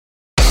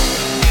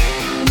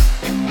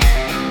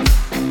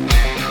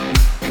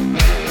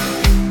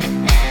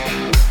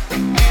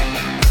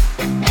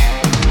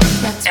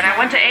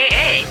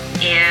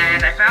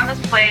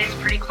this place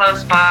pretty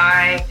close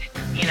by.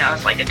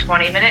 It's like a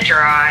 20-minute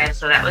drive,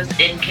 so that was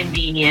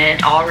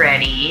inconvenient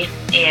already.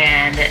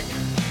 And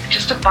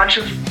just a bunch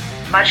of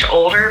much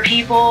older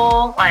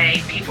people,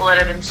 like people that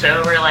have been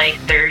sober like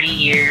 30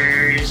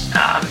 years.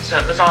 So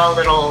it was all a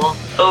little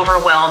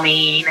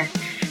overwhelming.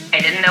 I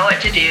didn't know what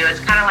to do. It's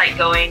kind of like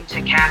going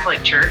to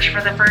Catholic church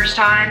for the first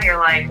time. You're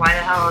like, why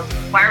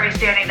are we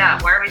standing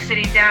up? Why are we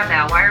sitting down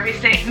now? Why are we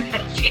saying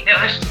this?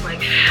 It's just like,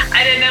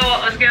 I didn't know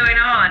what was going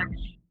on.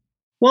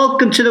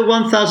 Welcome to the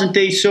 1000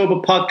 Days Sober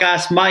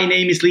podcast. My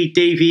name is Lee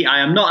Davey.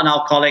 I am not an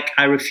alcoholic.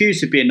 I refuse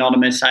to be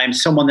anonymous. I am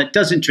someone that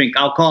doesn't drink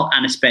alcohol,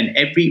 and I spend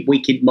every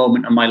waking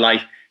moment of my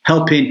life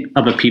helping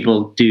other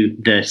people do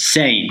the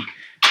same.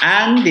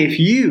 And if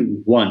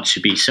you want to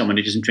be someone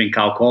who doesn't drink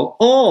alcohol,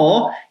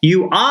 or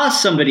you are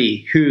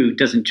somebody who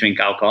doesn't drink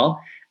alcohol,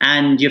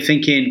 and you're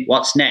thinking,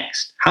 what's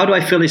next? How do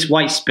I fill this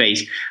white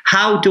space?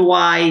 How do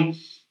I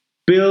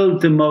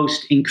build the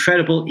most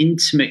incredible,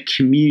 intimate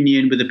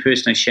communion with the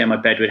person I share my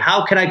bed with?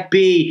 How can I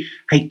be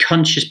a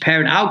conscious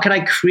parent? How can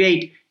I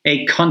create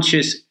a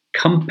conscious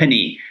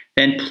company?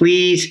 Then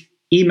please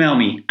email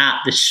me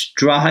at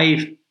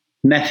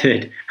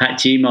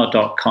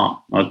thestrivemethod@gmail.com,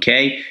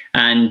 okay?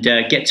 And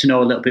get to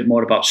know a little bit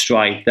more about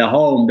Strive, the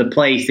home, the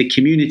place, the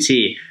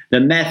community, the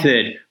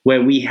method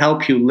where we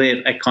help you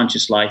live a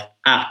conscious life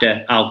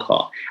after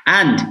alcohol.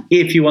 And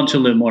if you want to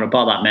learn more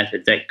about that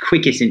method, the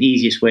quickest and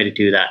easiest way to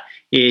do that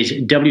is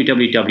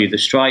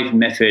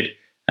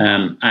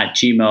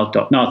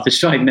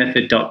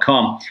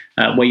thestrivemethod.com,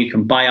 where you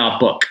can buy our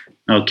book,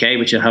 okay,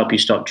 which will help you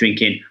stop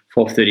drinking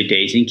for 30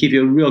 days and give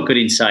you a real good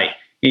insight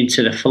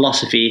into the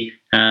philosophy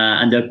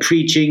and the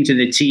preachings and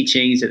the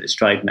teachings of the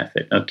Strive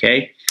Method,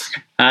 okay?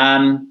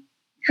 Yeah,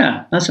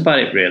 that's about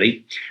it,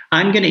 really.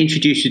 I'm going to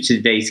introduce you to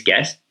today's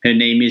guest. Her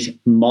name is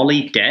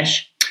Molly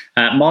Desch.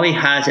 Molly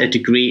has a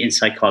degree in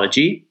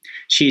psychology.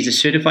 She's a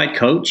certified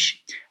coach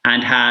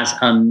and has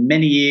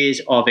many years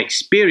of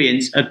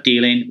experience of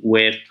dealing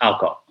with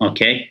alcohol,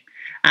 okay?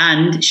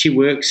 And she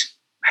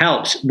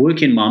helps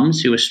working moms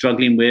who are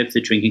struggling with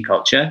the drinking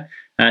culture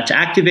to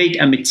activate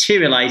and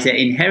materialize their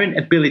inherent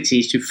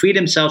abilities to free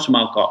themselves from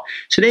alcohol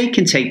so they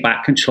can take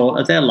back control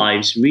of their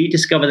lives,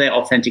 rediscover their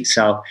authentic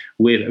self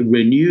with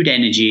renewed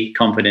energy,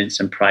 confidence,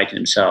 and pride in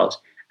themselves,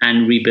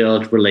 and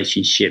rebuild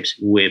relationships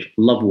with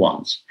loved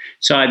ones.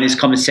 So in this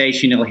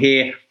conversation, you'll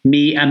hear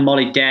me and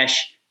Molly Desch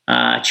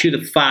chew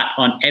the fat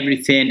on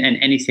everything and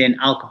anything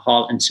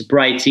alcohol and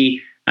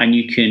sobriety. And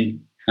you can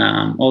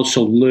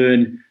also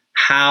learn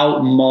how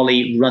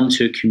Molly runs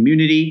her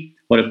community,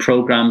 what her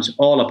program's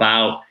all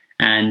about.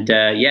 And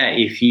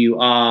if you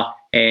are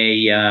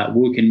a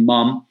working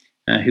mom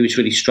who's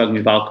really struggling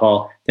with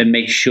alcohol, then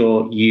make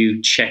sure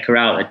you check her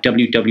out at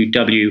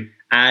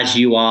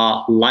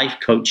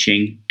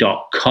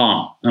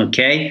www.asyouarelifecoaching.com.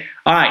 Okay?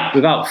 All right,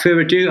 without further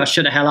ado, I'll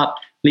shut the hell up,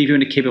 leave you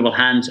in the capable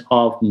hands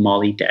of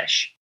Molly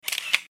Desch.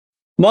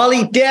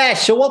 Molly Desch,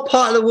 so what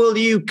part of the world are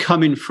you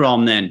coming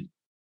from then?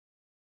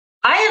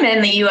 I am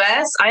in the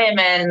U.S. I am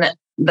in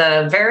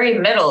the very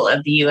middle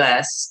of the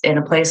U.S. in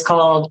a place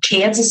called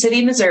Kansas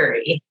City,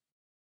 Missouri.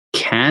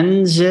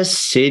 Kansas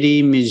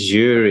City,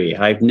 Missouri.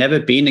 I've never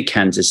been to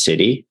Kansas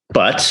City,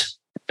 but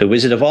the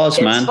Wizard of Oz,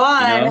 man. It's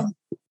fun.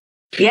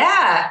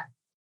 Yeah.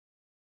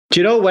 Do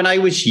you know, when I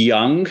was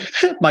young,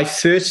 my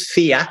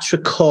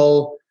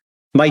theatrical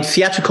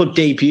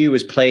debut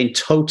was playing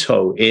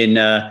Toto in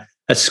a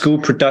school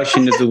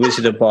production of The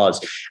Wizard of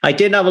Oz. I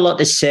didn't have a lot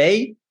to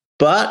say,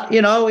 but,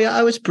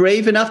 I was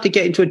brave enough to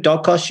get into a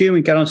dog costume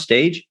and get on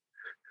stage.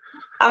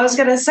 I was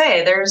going to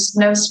say, there's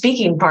no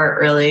speaking part,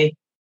 really.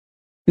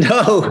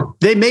 No,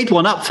 they made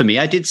one up for me.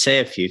 I did say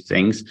a few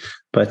things,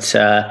 but,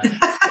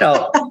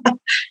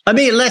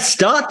 let's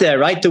start there,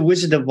 right? The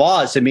Wizard of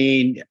Oz.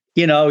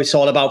 It's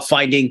all about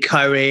finding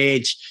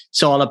courage.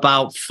 It's all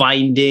about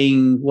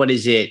finding,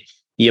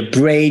 your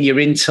brain, your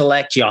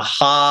intellect, your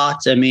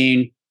heart.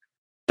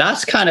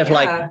 That's kind of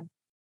but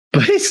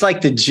it's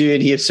like the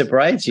journey of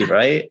sobriety,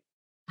 right?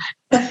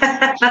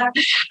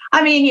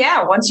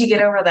 Once you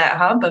get over that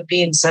hump of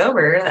being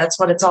sober, that's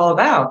what it's all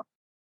about.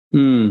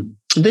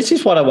 This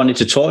is what I wanted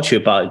to talk to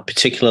you about,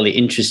 particularly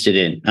interested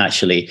in,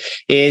 actually,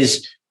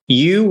 is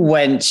you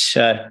went,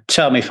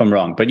 tell me if I'm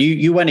wrong, but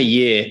you went a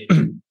year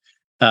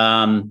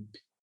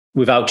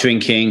without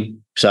drinking.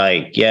 It's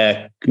like,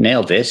 yeah,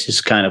 nailed this.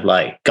 It's kind of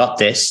like, got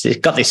this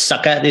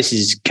sucker. This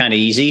is kind of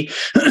easy.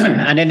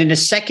 And then in the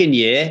second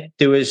year,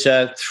 there was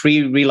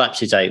 3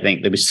 relapses, I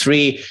think. There was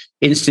 3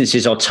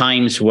 instances or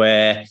times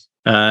where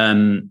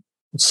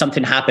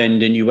something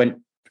happened and you went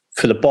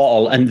for the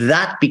bottle, and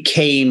that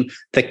became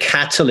the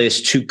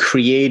catalyst to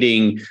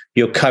creating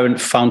your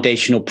current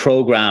foundational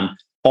program,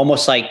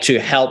 almost like to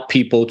help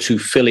people to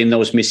fill in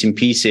those missing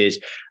pieces.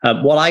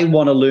 What I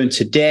want to learn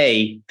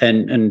today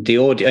and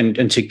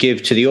to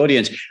give to the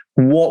audience,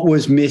 what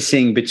was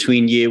missing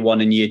between year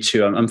 1 and year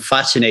 2. I'm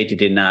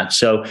fascinated in that.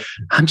 So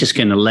I'm just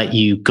going to let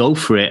you go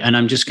for it. And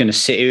I'm just going to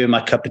sit here with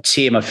my cup of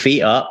tea and my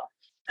feet up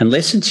and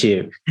listen to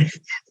you.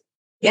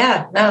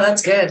 Yeah, no,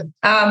 that's good.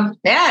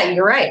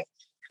 You're right.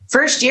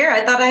 first year,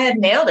 I thought I had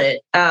nailed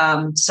it.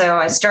 So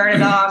I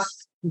started off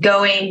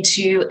going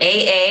to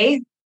AA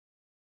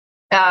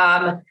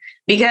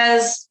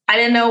because I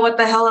didn't know what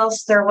the hell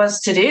else there was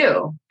to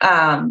do.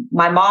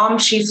 My mom,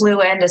 she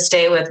flew in to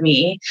stay with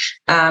me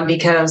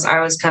because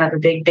I was kind of a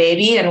big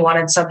baby and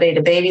wanted somebody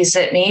to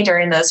babysit me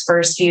during those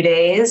first few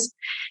days.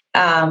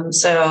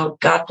 So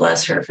God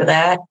bless her for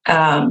that.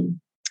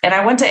 And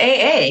I went to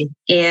AA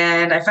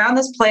and I found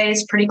this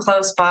place pretty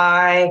close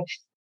by.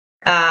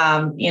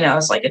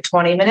 It's like a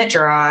 20-minute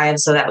drive.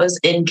 So that was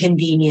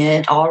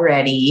inconvenient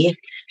already.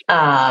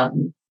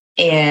 And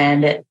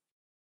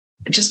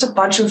just a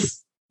bunch of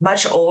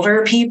much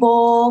older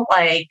people,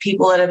 like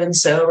people that have been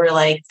sober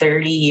like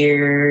 30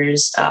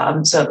 years.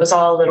 So it was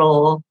all a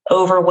little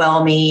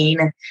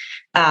overwhelming.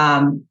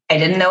 I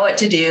didn't know what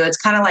to do. It's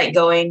kind of like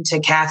going to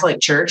Catholic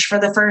church for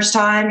the first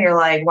time. You're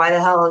like, why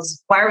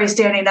are we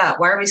standing up?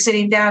 Why are we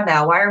sitting down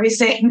now? Why are we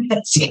saying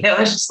this?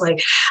 It's just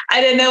like,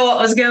 I didn't know what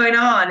was going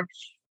on.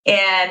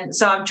 And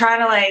so I'm trying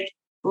to like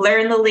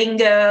learn the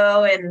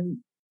lingo and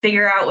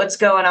figure out what's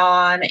going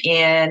on.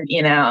 And,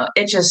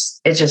 it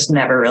just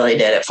never really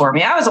did it for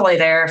me. I was only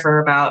there for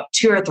about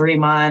 2 or 3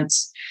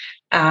 months.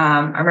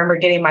 I remember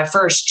getting my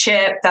first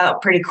chip,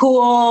 felt pretty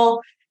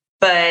cool,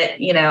 but,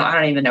 I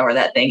don't even know where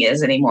that thing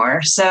is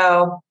anymore.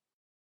 So,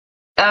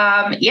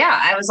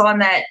 I was on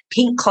that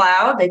pink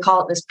cloud. They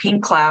call it this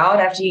pink cloud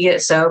after you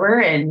get sober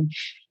and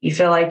you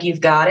feel like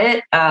you've got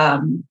it.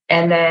 And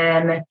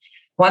then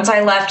once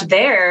I left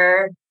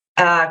there,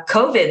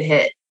 COVID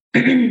hit.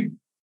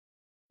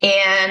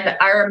 And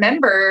I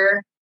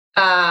remember,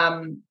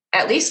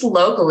 at least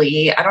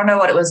locally, I don't know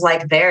what it was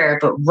like there,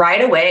 but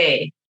right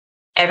away,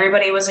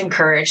 everybody was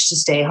encouraged to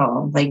stay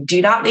home. Like,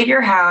 do not leave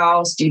your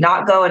house, do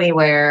not go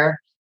anywhere.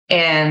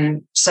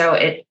 And so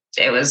it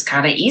was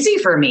kind of easy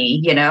for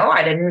me.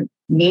 I didn't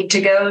need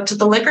to go to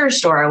the liquor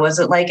store. I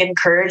wasn't like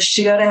encouraged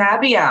to go to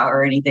happy hour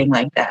or anything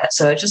like that.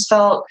 So it just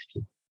felt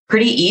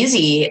pretty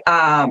easy.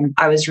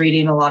 I was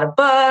reading a lot of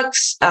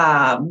books.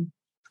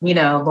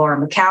 Laura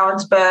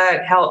McCowan's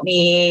book helped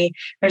me.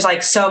 There's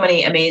like so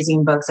many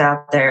amazing books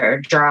out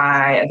there.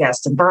 Dry,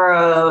 Augustine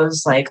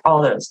Burroughs, like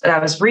all those. And I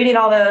was reading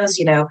all those,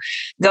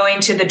 going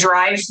to the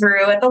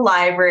drive-through at the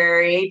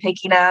library,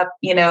 picking up,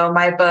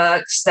 my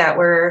books that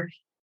were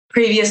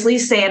previously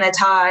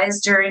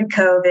sanitized during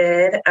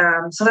COVID.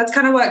 So that's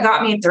kind of what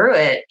got me through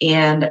it.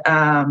 And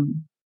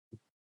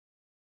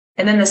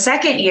then the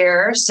second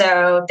year,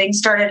 so things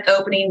started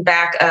opening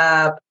back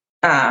up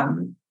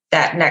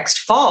that next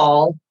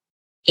fall.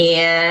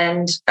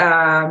 And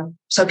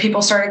so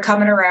people started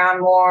coming around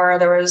more.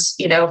 There was,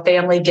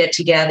 family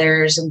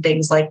get-togethers and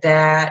things like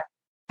that.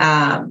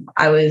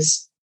 I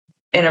was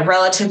in a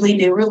relatively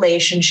new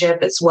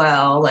relationship as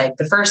well. Like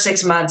the first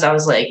 6 months, I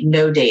was like,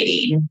 no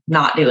dating,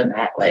 not doing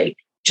that. Like,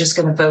 just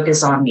going to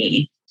focus on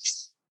me.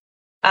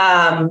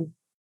 And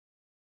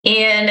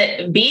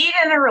being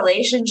in a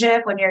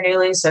relationship when you're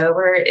newly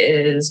sober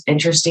is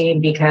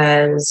interesting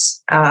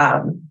because,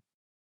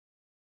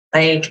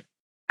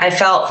 I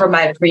felt from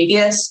my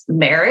previous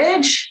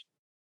marriage,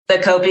 the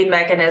coping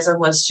mechanism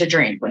was to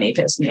drink when he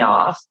pissed me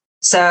off.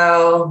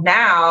 So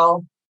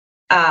now,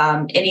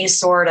 any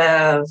sort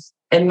of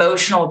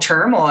emotional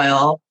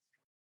turmoil,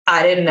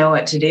 I didn't know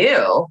what to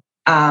do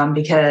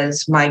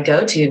because my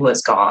go-to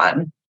was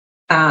gone.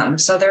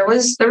 So there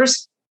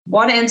was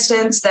one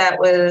instance that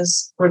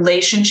was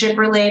relationship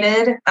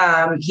related.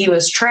 He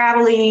was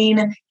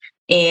traveling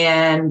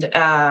and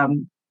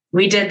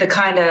we did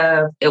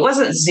it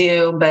wasn't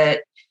Zoom,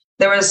 but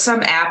there was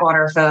some app on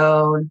our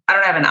phone. I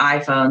don't have an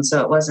iPhone,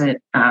 so it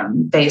wasn't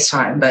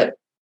FaceTime, but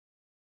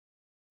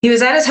he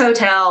was at his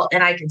hotel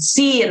and I could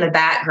see in the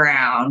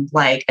background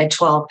like a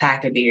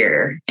 12-pack of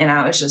beer. And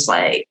I was just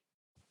like,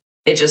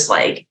 it just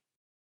like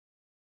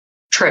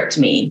tripped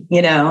me,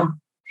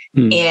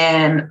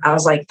 And I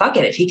was like, fuck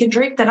it. If he can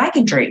drink, then I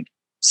can drink.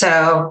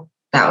 So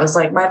that was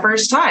like my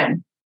first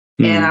time.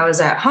 And I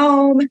was at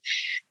home.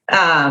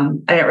 I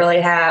didn't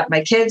really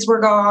my kids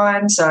were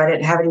gone, so I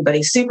didn't have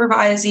anybody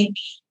supervising me.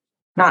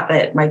 Not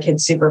that my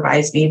kids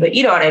supervised me, but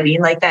you know what I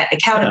mean? Like that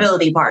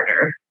accountability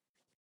partner.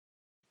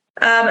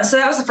 So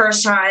that was the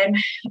first time.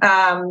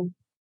 And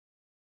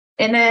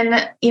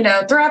then,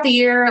 throughout the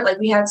year, like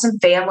we had some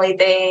family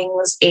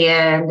things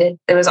and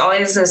it was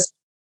always this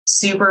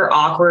super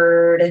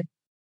awkward,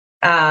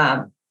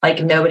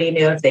 like nobody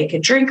knew if they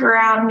could drink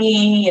around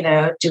me,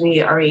 are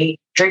we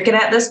drinking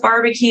at this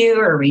barbecue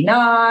or are we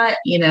not,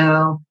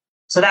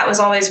 So that was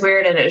always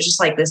weird. And it was just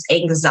like this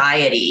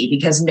anxiety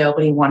because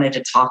nobody wanted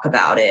to talk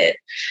about it.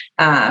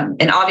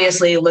 And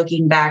obviously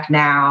looking back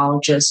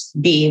now, just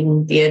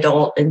being the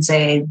adult and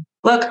saying,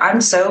 look, I'm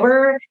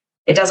sober.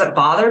 It doesn't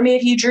bother me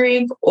if you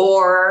drink.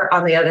 Or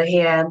on the other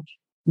hand,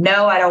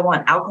 no, I don't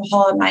want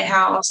alcohol in my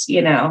house,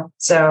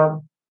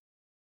 So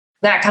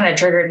that kind of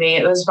triggered me.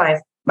 It was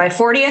my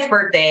 40th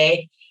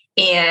birthday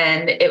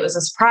and it was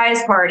a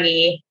surprise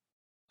party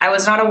I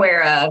was not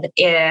aware of.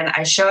 And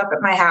I show up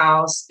at my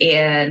house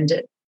and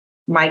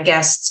my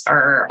guests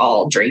are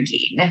all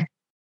drinking.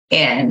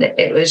 And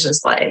it was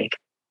just like,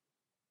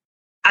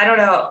 I don't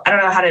know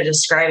how to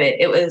describe it.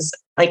 It was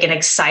like an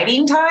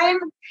exciting time.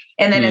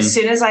 And then as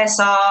soon as I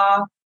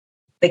saw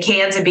the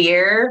cans of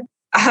beer,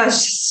 I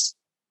was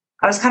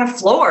kind of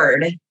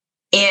floored,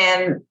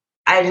 and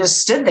I just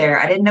stood there.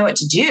 I didn't know what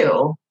to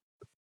do.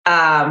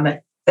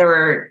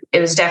 It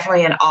was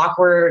definitely an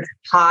awkward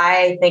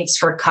hi, thanks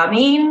for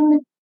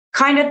coming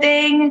kind of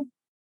thing.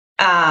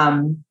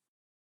 And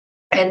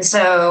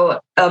so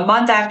a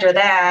month after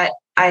that,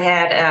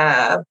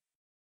 I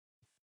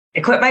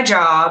quit my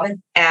job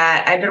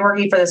I'd been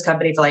working for this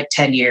company for like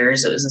 10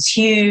 years. It was this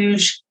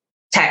huge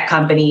tech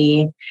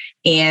company,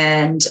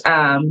 and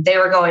they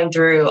were going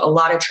through a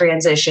lot of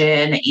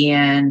transition,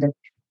 and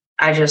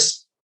I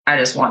just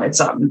wanted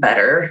something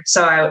better.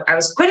 So I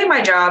was quitting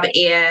my job,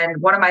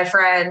 and one of my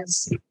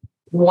friends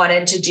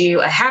wanted to do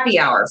a happy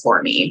hour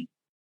for me.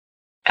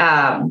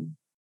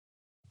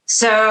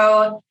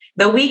 So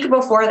the week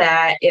before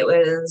that, there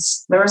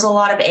was a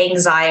lot of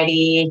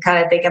anxiety,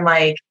 kind of thinking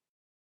like,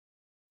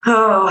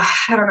 oh,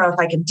 I don't know if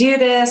I can do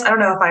this. I don't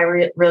know if I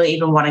really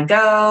even want to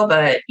go,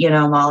 but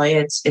Molly,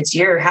 it's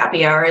your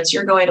happy hour. It's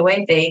your going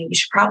away thing. You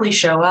should probably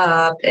show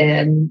up.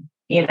 And,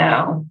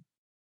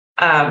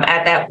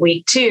 at that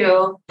week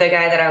too, the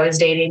guy that I was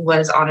dating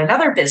was on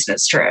another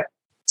business trip.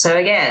 So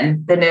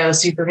again, the no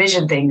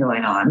supervision thing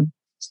going on.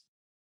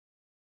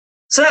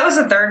 So that was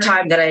the third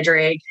time that I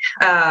drank.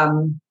 I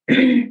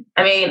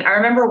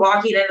remember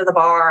walking into the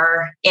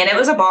bar, and it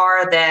was a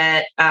bar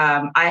that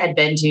I had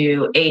been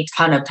to a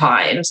ton of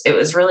times. It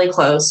was really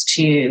close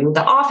to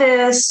the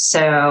office.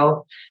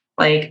 So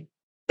like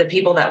the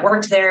people that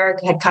worked there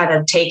had kind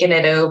of taken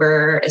it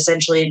over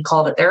essentially and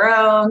called it their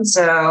own.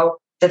 So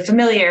the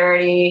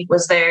familiarity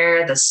was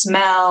there, the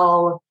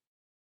smell,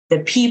 the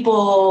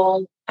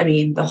people.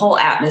 The whole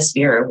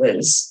atmosphere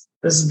was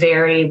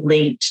very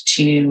linked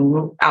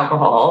to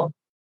alcohol.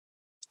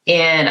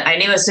 And I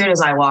knew as soon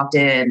as I walked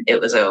in, it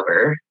was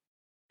over.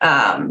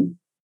 And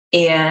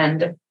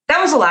that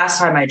was the last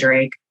time I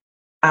drank.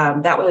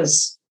 It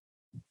was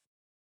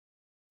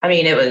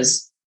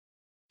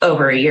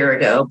over a year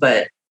ago,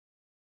 but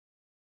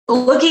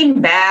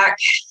looking back,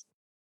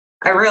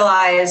 I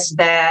realized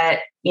that,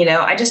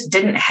 I just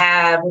didn't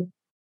have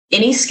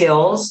any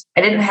skills.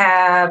 I didn't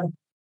have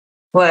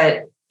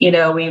what,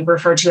 we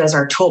refer to as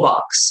our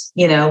toolbox.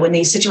 When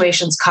these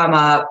situations come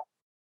up,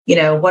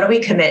 what do we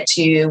commit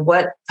to?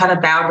 What kind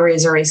of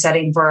boundaries are we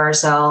setting for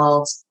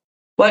ourselves?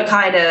 What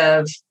kind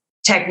of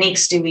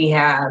techniques do we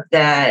have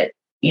that,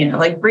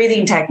 like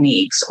breathing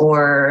techniques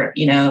or,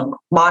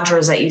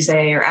 mantras that you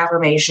say or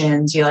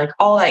affirmations,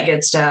 all that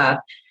good stuff.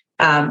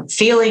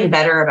 Feeling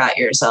better about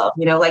yourself,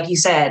 like you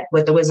said,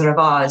 with the Wizard of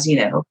Oz,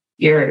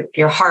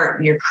 your heart,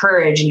 and your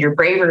courage and your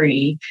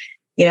bravery.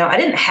 I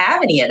didn't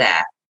have any of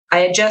that. I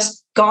had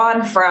just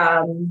gone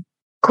from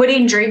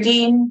quitting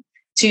drinking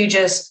to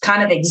just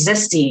kind of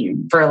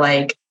existing for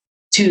like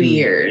 2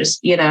 years,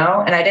 and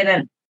I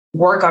didn't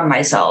work on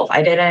myself.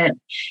 I didn't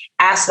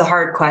ask the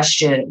hard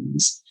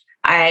questions.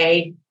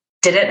 I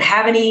didn't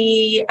have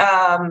any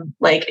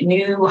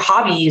new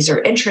hobbies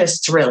or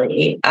interests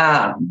really.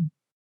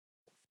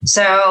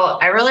 So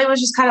I really was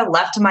just kind of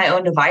left to my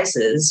own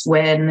devices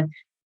when,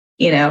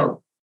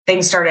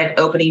 things started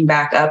opening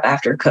back up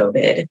after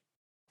COVID.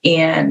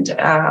 And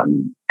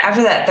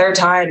after that third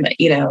time,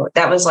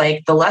 that was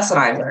like the lesson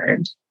I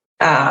learned.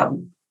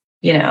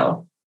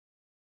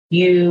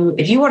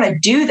 If you want to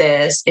do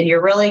this and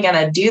you're really going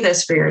to do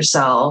this for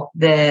yourself,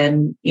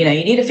 then, you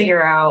need to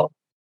figure out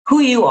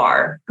who you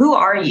are. Who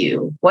are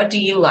you? What do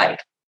you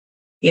like?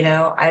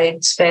 I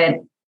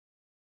spent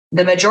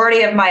the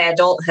majority of my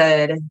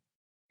adulthood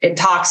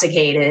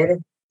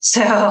intoxicated.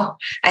 So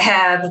I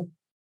have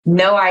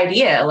no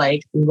idea,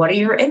 like, what are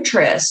your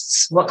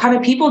interests? What kind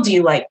of people do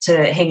you like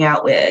to hang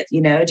out with? Do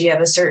you have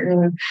a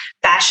certain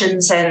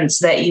fashion sense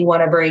that you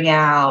want to bring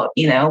out?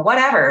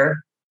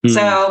 Whatever.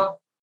 So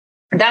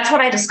that's what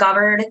I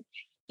discovered.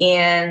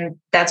 And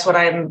that's what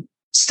I'm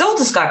still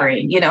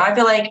discovering. I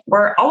feel like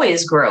we're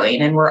always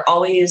growing and we're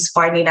always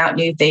finding out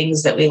new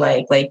things that we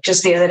like. Like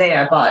just the other day,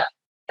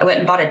 I went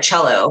and bought a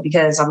cello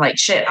because I'm like,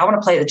 shit, I want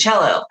to play the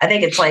cello. I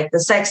think it's like the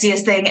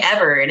sexiest thing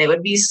ever. And it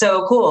would be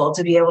so cool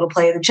to be able to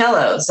play the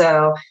cello.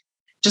 So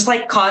just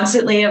like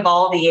constantly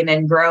evolving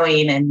and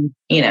growing and,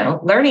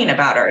 learning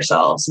about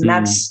ourselves. And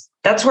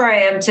that's where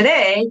I am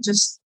today,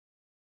 just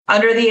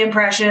under the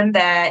impression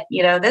that,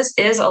 this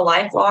is a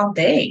lifelong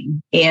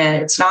thing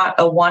and it's not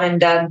a one and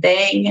done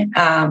thing.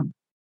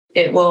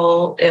 It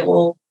will,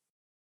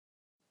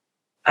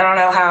 I don't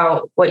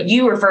know what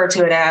you refer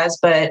to it as,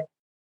 but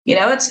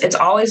it's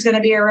always going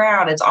to be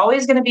around. It's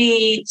always going to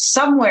be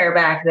somewhere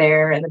back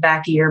there in the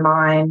back of your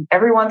mind.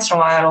 Every once in a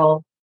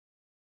while,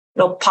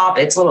 it'll pop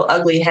its little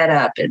ugly head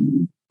up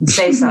and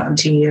say something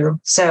to you.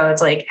 So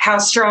it's like, how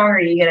strong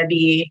are you going to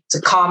be to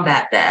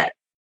combat that?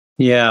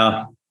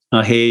 Yeah,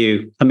 I hear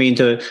you.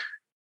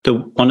 The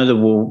one of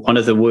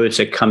the words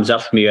that comes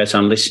up for me as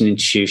I'm listening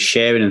to you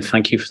sharing, and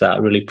thank you for that. I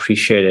really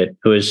appreciate it.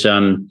 It was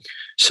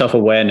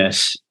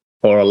self-awareness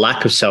or a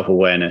lack of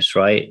self-awareness,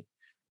 right?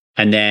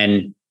 And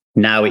then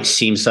now it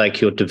seems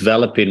like you're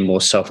developing more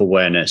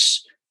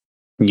self-awareness.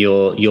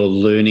 you're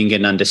learning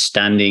and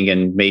understanding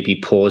and maybe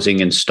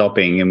pausing and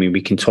stopping. I mean,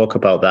 we can talk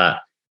about that.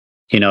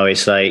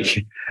 It's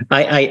like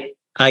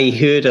I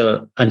heard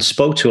and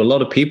spoke to a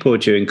lot of people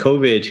during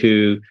COVID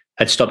who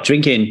had stopped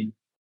drinking,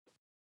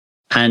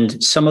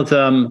 and some of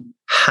them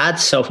had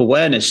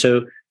self-awareness.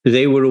 So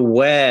they were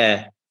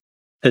aware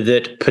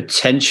that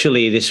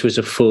potentially this was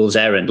a fool's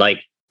errand. Like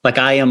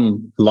I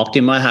am locked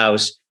in my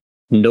house,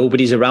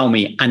 nobody's around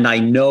me, and I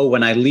know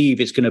when I leave,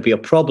 it's going to be a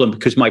problem,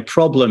 because my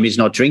problem is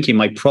not drinking.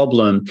 My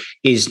problem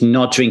is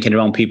not drinking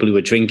around people who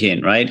are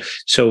drinking, right?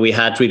 So we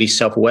had really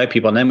self-aware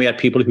people, and then we had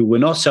people who were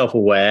not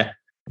self-aware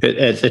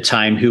at the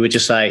time, who were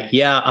just like,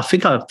 yeah, I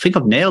think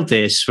I've nailed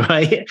this,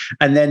 right?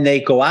 And then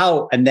they go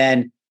out, and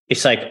then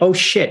it's like, oh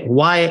shit,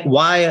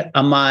 why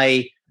am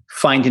I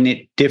finding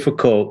it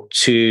difficult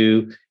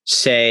to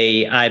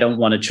say I don't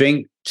want to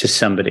drink to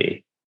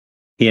somebody?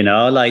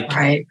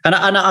 Right. And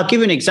I'll give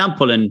you an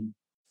example, and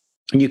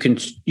you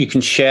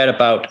can share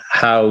about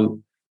how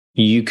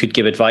you could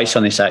give advice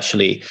on this,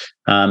 actually,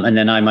 and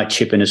then I might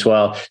chip in as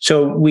well.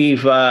 So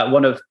we've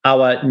one of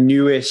our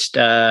newest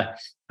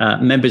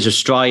members of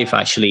Strive,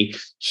 actually,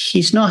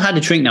 he's not had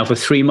a drink now for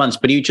 3 months,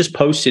 but he just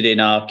posted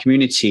in our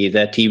community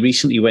that he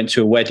recently went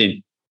to a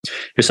wedding. It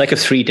was like a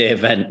 3-day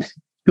event.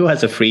 Who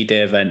has a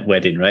 3-day event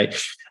wedding, right?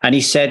 And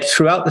he said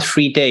throughout the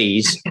 3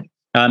 days,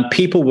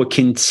 people were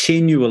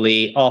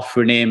continually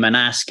offering him and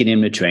asking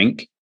him to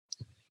drink.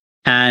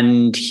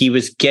 And he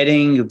was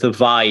getting the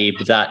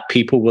vibe that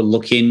people were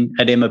looking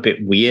at him a bit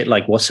weird,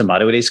 like, what's the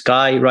matter with this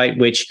guy, right?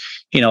 Which,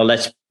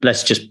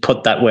 let's just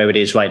put that where it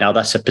is right now.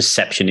 That's a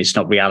perception. It's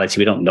not reality.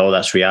 We don't know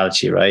that's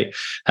reality, right?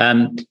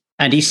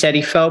 And he said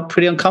he felt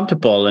pretty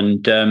uncomfortable.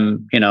 And,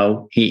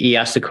 he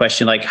asked the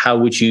question, like, how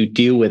would you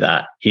deal with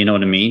that? You know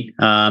what I mean?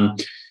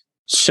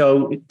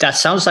 So that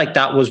sounds like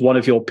that was one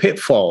of your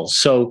pitfalls.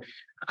 So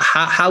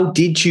how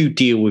did you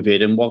deal with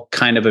it, and what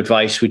kind of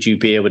advice would you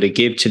be able to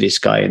give to this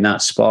guy in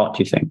that spot,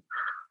 do you think?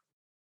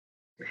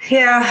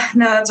 Yeah,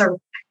 no, that's an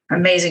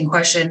amazing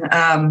question.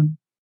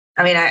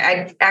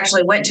 I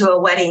actually went to a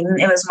wedding.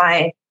 It was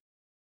my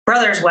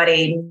brother's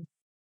wedding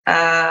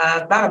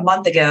about a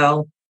month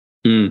ago.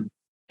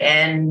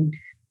 And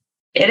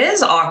it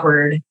is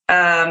awkward.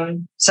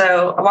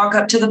 So I walk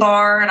up to the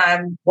bar and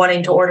I'm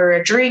wanting to order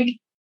a drink.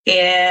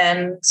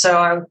 And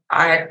so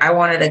I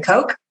wanted a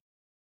Coke.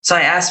 So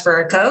I asked for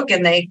a Coke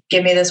and they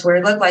give me this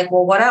weird look like,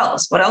 well, what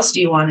else? What else do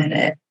you want in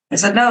it? I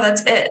said, no,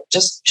 that's it.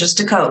 Just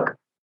a Coke.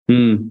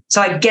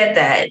 So I get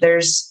that.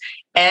 There's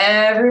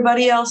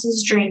everybody else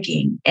is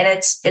drinking, and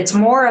it's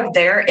more of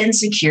their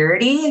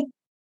insecurity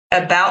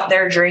about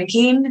their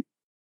drinking.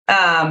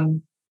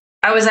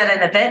 I was at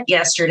an event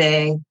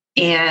yesterday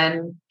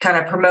and kind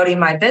of promoting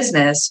my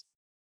business,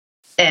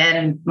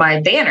 and my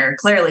banner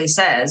clearly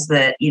says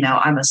that,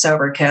 I'm a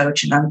sober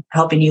coach and I'm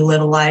helping you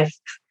live a life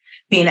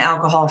being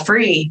alcohol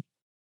free.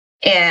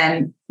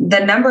 And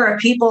the number of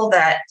people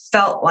that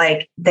felt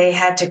like they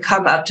had to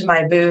come up to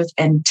my booth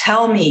and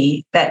tell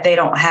me that they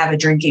don't have a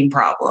drinking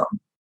problem.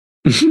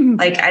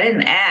 Like, I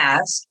didn't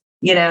ask,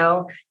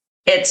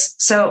 it's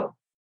so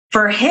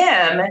for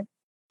him,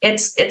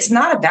 it's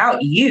not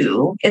about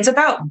you. It's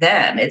about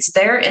them. It's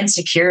their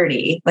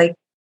insecurity. Like,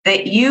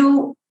 that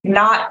you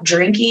not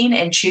drinking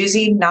and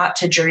choosing not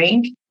to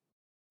drink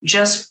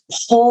just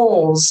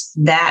pulls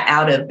that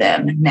out of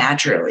them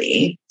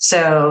naturally.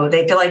 So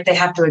they feel like they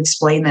have to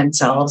explain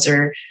themselves,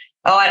 or,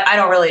 oh, I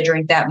don't really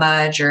drink that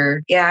much,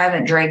 or, yeah, I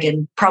haven't drank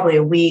in probably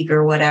a week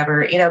or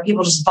whatever.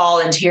 People just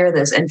volunteer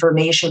this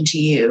information to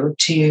you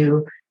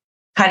to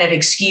kind of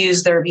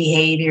excuse their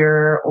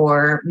behavior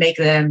or make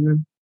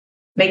them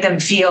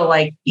feel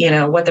like,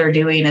 what they're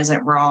doing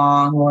isn't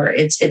wrong, or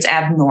it's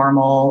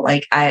abnormal.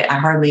 Like, I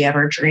hardly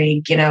ever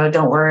drink,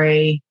 don't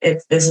worry.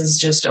 This is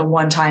just a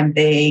one-time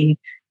thing.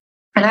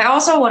 And I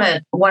also want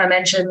to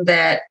mention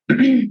that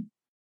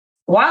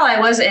while I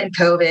was in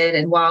COVID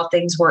and while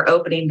things were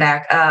opening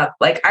back up,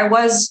 like, I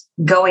was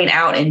going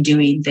out and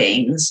doing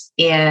things,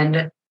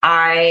 and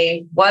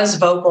I was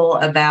vocal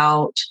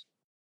about,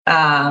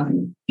 I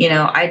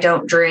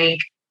don't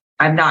drink.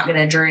 I'm not going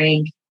to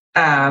drink.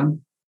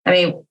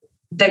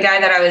 The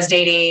guy that I was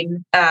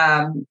dating,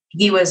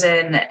 he was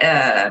in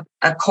a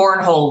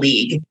cornhole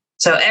league.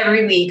 So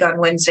every week on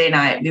Wednesday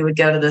night, we would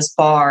go to this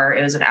bar.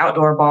 It was an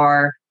outdoor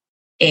bar,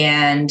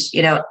 and,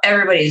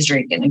 everybody's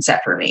drinking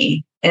except for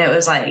me. And it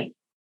was like,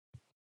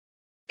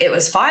 it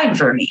was fine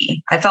for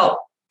me. I felt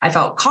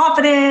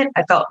confident.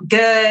 I felt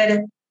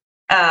good.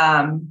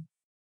 I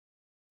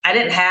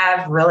didn't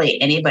have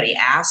really anybody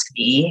ask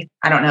me.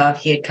 I don't know if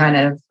he had kind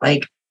of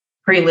like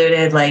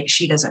preluded, like,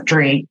 she doesn't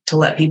drink, to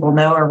let people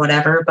know or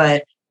whatever,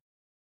 but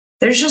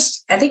I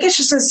think it's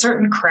just a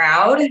certain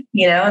crowd,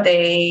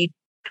 they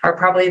are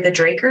probably the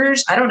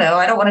drinkers. I don't know.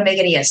 I don't want to make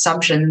any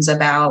assumptions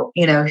about,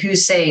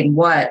 who's saying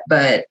what,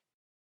 but,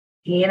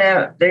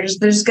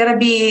 there's going to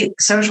be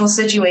social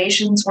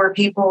situations where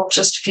people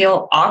just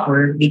feel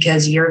awkward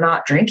because you're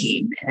not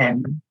drinking,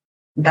 and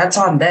that's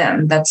on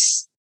them. It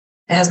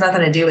has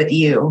nothing to do with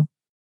you.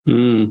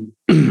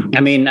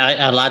 I mean,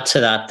 I'll add to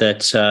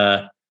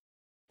that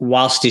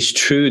whilst it's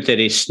true that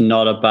it's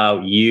not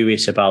about you,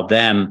 it's about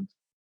them,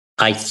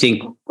 I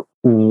think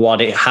what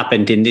it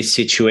happened in this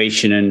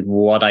situation and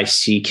what I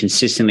see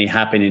consistently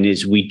happening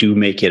is we do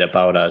make it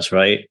about us,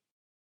 right?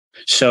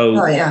 So,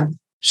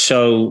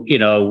 so,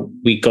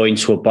 we go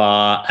into a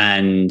bar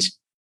and,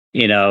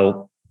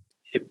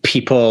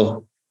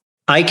 people,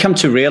 I come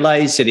to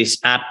realize that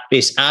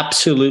it's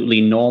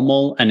absolutely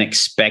normal and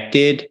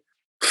expected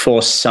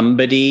for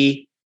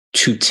somebody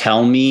to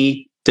tell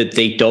me that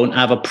they don't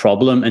have a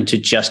problem and to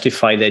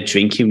justify their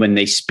drinking when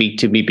they speak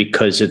to me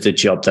because of the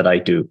job that I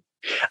do.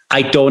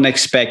 I don't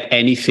expect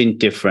anything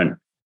different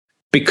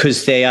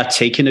because they are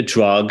taking a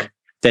drug.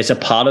 There's a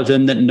part of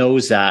them that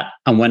knows that.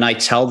 And when I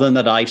tell them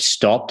that I've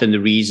stopped and the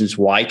reasons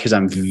why, because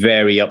I'm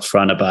very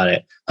upfront about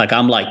it, like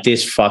I'm like,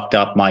 this fucked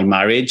up my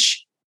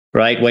marriage,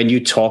 right? When you're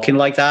talking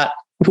like that,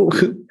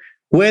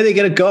 where are they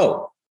going to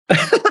go?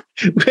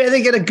 Where are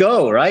they going to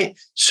go, right?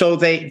 So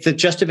the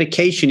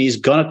justification is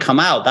going to come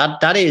out.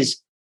 That is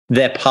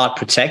their part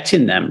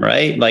protecting them,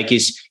 right? Like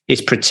is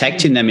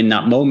protecting them in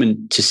that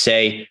moment to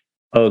say,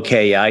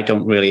 okay, I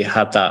don't really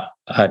have that.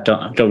 I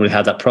don't really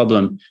have that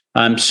problem.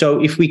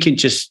 So if we can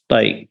just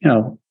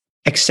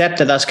accept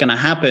that that's going to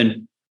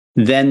happen,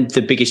 then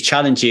the biggest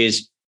challenge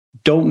is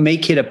don't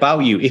make it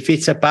about you. If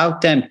it's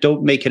about them,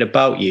 don't make it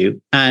about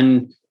you.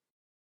 And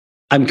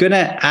I'm going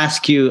to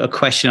ask you a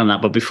question on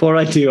that. But before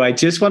I do, I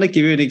just want to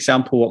give you an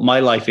example of what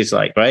my life is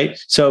like, right?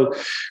 So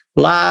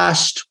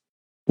last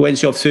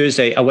Wednesday or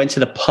Thursday, I went to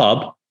the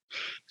pub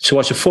to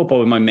watch a football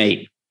with my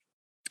mate.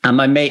 And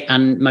my mate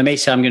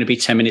said, I'm going to be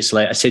 10 minutes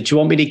late. I said, do you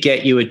want me to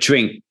get you a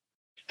drink?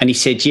 And he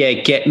said, yeah,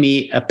 get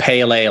me a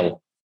pale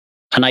ale.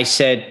 And I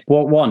said,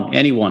 what one?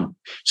 Anyone.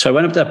 So I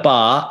went up to the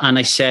bar and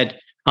I said,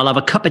 I'll have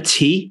a cup of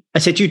tea. I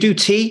said, do you do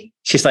tea?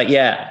 She's like,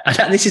 yeah.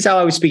 This is how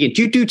I was speaking.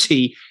 Do you do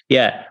tea?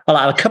 Yeah. I'll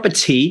have a cup of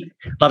tea.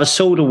 I'll have a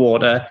soda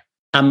water.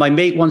 And my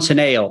mate wants an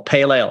ale,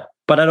 pale ale,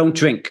 but I don't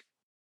drink.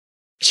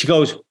 She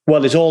goes, well,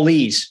 there's all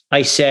these.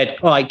 I said,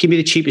 all right, give me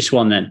the cheapest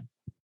one then.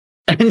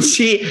 And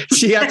she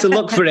had to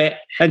look for it,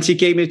 and she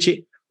gave me a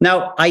cheap.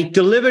 Now I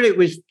delivered it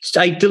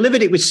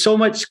with so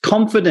much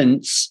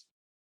confidence,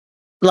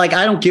 like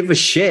I don't give a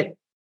shit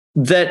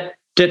that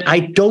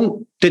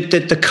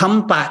the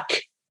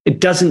comeback, it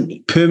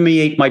doesn't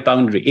permeate my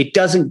boundary. It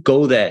doesn't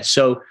go there.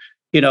 So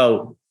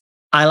I'll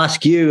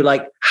ask you,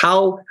 like,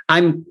 how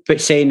I'm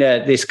saying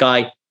to this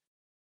guy,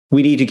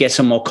 we need to get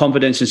some more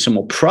confidence and some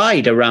more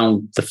pride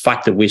around the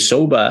fact that we're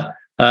sober.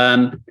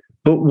 But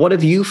what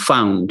have you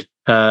found?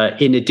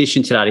 In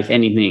addition to that, if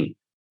anything,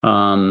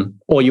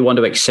 or you want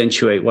to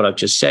accentuate what I've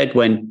just said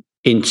when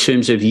in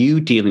terms of you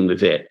dealing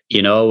with it,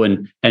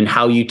 and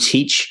how you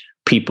teach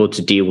people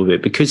to deal with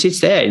it, because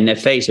it's there in their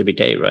face every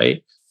day,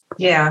 right?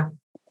 Yeah.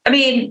 I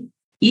mean,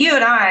 you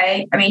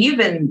and you've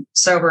been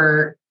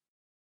sober.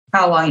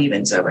 How long have you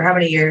been sober? How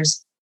many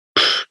years?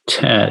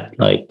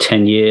 Like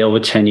 10 years, over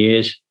 10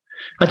 years.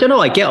 I don't know.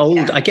 I get old.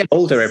 Yeah. I get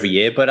older every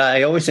year, but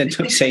I always end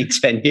up saying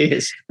 10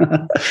 years.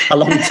 A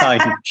long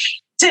time.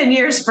 10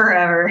 years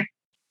forever.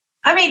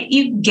 I mean,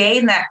 you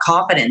gain that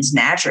confidence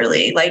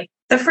naturally. Like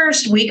the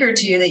first week or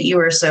two that you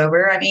were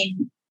sober, I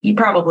mean, you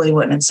probably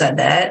wouldn't have said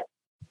that.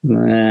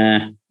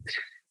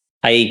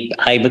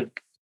 I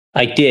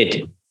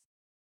did.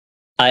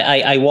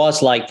 I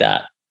was like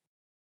that.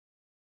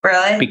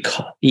 Really?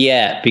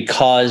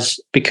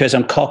 Because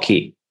I'm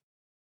cocky.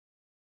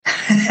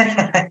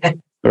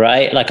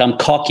 Right? Like I'm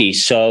cocky.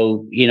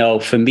 So,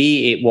 for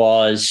me, it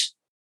was,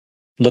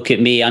 look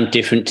at me, I'm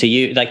different to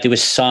you. Like there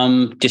was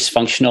some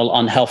dysfunctional,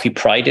 unhealthy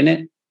pride in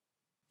it.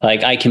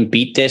 Like I can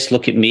beat this,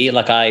 look at me.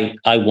 Like I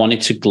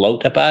wanted to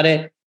gloat about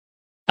it.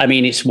 I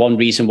mean, it's one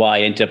reason why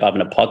I ended up having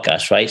a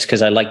podcast, right? It's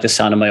because I like the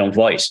sound of my own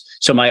voice.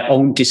 So my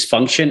own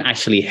dysfunction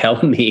actually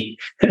helped me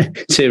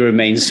to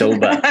remain sober.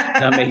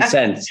 That makes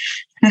sense.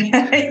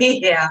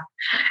 Yeah.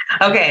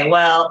 Okay.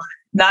 Well,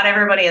 not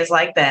everybody is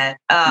like that.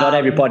 Not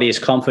everybody is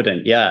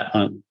confident. Yeah.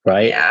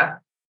 Right. Yeah.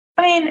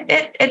 I mean,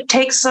 it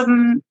takes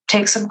some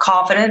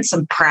confidence,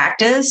 some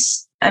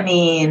practice. I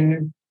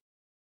mean,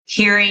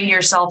 hearing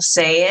yourself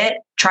say it,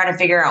 trying to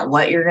figure out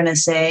what you're going to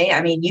say.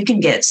 I mean, you can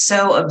get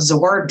so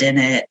absorbed in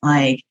it.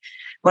 Like,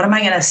 what am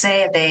I going to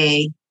say if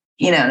they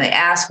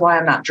ask why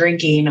I'm not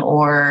drinking,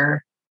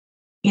 or,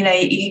 you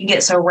can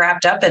get so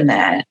wrapped up in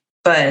that.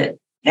 But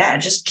yeah,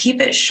 just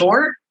keep it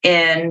short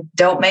and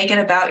don't make it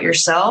about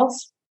yourself,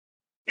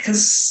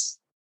 because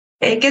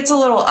it gets a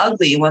little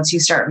ugly once you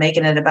start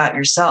making it about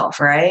yourself,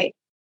 right?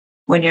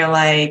 When you're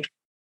like,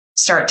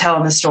 start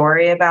telling the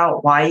story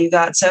about why you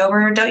got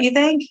sober, don't you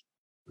think?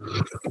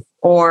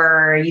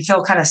 Or you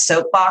feel kind of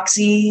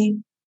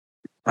soapboxy,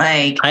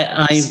 like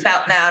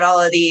spouting out all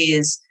of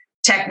these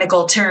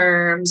technical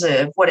terms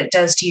of what it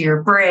does to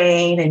your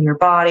brain and your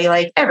body.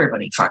 Like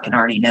everybody fucking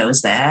already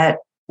knows that.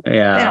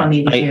 Yeah. They don't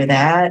need to hear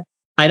that.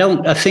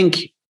 I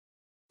think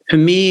for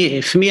me,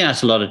 it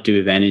has a lot to do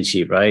with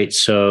energy, right?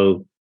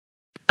 So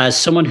as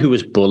someone who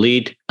was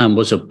bullied and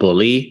was a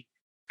bully,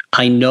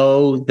 I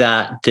know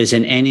that there's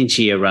an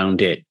energy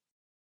around it.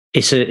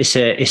 It's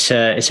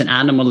an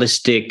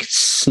animalistic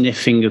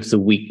sniffing of the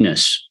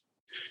weakness.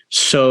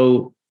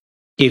 So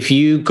if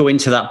you go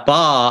into that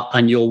bar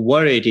and you're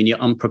worried and you're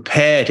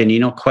unprepared and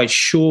you're not quite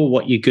sure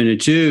what you're going to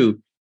do,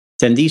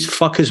 then these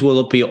fuckers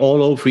will be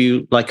all over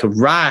you like a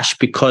rash,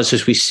 because,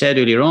 as we said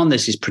earlier on,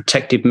 there's this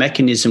protective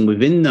mechanism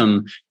within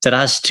them that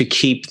has to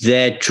keep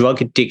their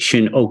drug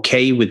addiction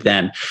okay with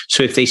them.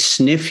 So if they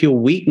sniff your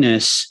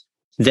weakness,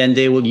 then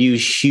they will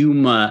use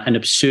humor and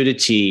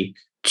absurdity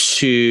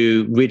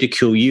to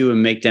ridicule you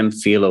and make them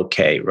feel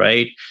okay,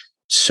 right?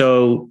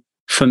 So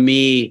for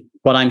me,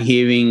 what I'm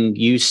hearing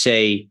you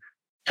say,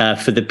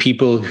 for the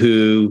people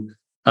who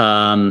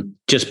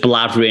just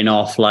blathering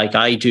off like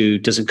I do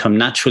doesn't come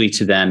naturally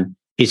to them,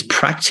 is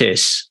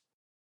practice.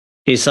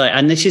 It's like,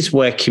 and this is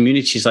where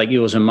communities like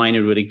yours and mine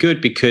are really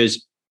good,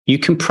 because you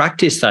can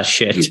practice that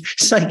shit.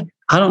 It's like,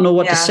 I don't know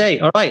what to say.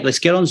 All right, let's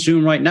get on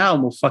Zoom right now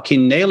and we'll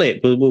fucking nail it.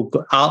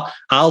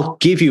 I'll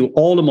give you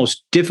all the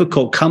most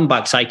difficult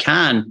comebacks I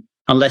can,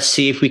 and let's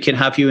see if we can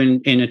have you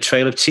in a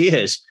trail of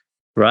tears,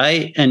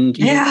 right? And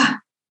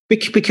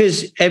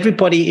because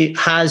everybody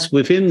has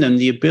within them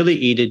the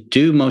ability to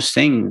do most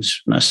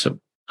things. That's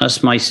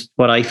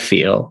what I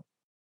feel.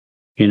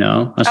 You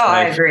know.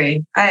 I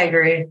agree.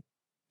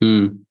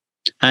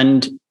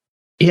 And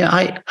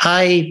yeah,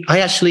 I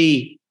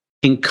actually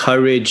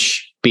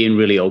encourage being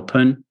really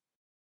open,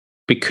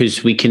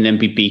 because we can then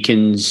be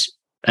beacons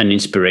and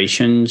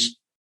inspirations,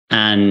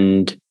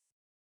 and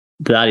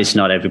that is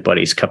not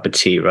everybody's cup of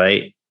tea,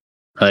 right?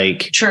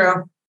 Like,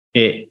 true.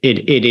 It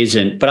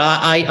isn't, but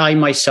I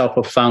myself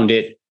have found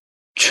it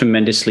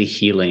tremendously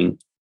healing.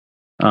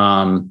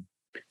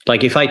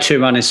 Like if I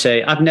turn around and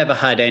say, I've never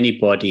had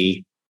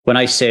anybody, when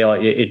I say, oh,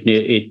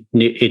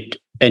 it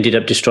ended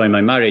up destroying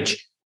my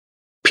marriage,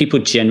 people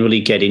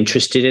generally get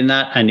interested in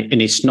that.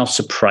 And it's not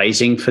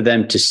surprising for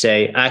them to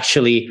say,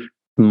 actually,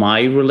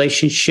 my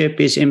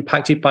relationship is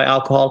impacted by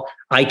alcohol.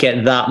 I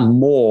get that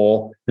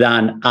more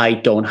than I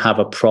don't have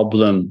a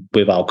problem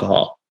with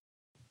alcohol.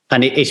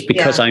 And it's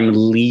because I'm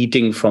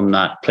leading from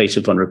that place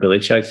of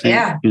vulnerability, I think.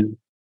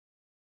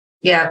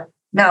 Yeah.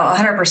 No,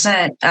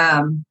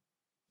 100%.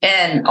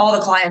 And all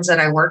the clients that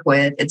I work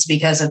with, it's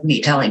because of me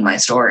telling my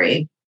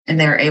story, and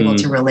they're able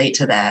to relate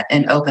to that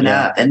and open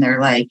up. And they're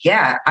like,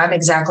 yeah, I'm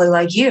exactly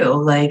like you.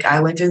 Like,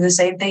 I went through the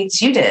same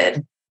things you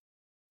did.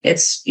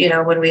 It's,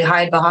 when we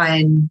hide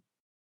behind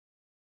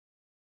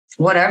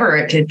whatever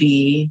it could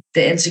be,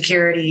 the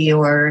insecurity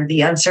or the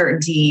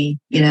uncertainty,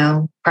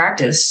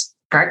 practice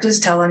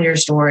telling your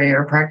story,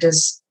 or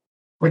practice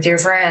with your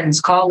friends.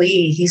 Call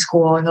Lee. He's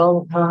cool.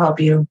 He'll help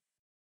you.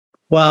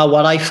 Well,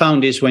 what I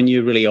found is when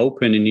you're really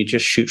open and you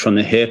just shoot from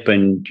the hip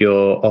and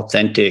you're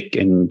authentic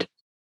and,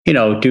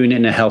 doing it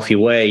in a healthy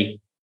way,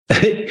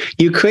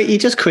 you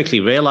just quickly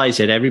realize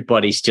that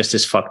everybody's just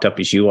as fucked up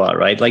as you are,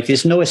 right? Like,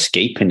 there's no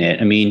escaping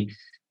it. I mean,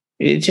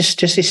 it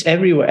just is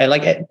everywhere.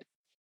 Like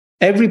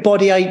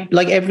everybody,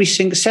 every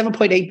single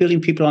 7.8 billion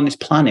people on this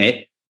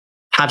planet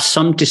have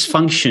some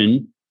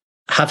dysfunction,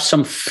 have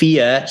some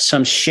fear,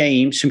 some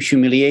shame, some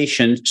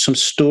humiliation, some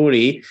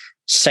story,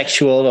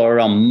 sexual or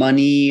around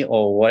money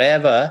or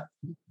whatever.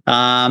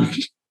 I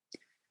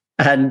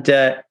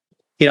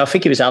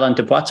think it was Alain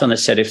de Botton that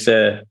said,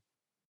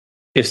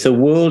 if the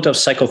world of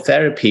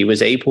psychotherapy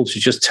was able to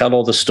just tell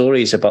all the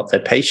stories about their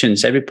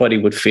patients, everybody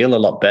would feel a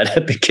lot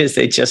better, because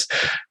they just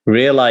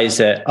realize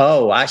that,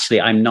 oh,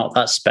 actually, I'm not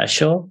that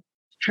special.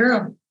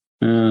 True.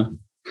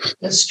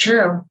 It's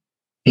true.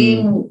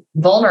 Being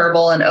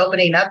vulnerable and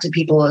opening up to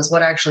people is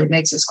what actually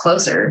makes us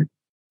closer,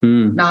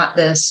 not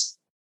this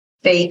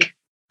fake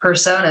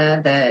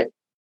persona that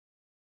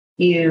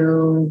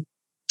you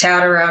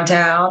tout around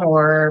town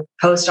or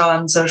post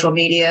on social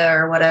media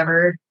or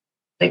whatever.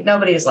 Like,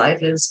 nobody's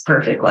life is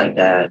perfect like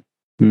that.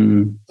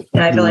 And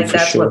I feel like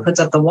that's what puts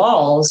up the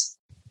walls.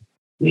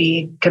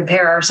 We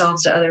compare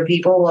ourselves to other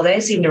people. Well,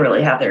 they seem to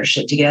really have their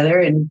shit together,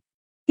 and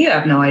you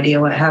have no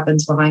idea what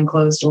happens behind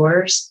closed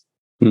doors.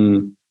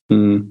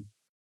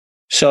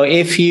 So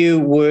if you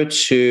were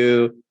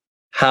to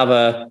have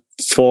a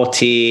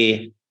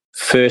 41st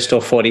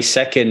or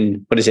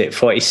 42nd,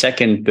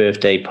 42nd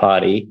birthday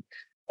party?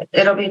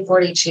 It'll be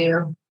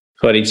 42.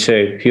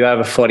 42. If you have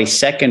a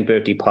 42nd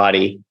birthday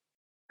party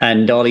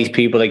and all these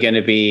people are going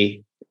to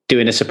be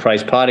doing a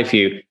surprise party for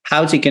you,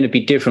 how's it going to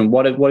be different?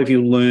 What have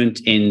you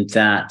learned in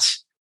that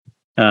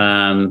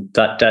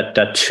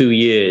 2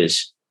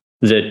 years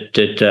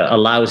that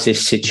allows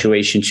this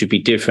situation to be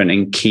different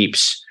and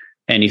keeps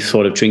any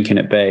thought of drinking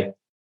at bay?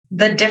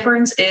 The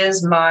difference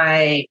is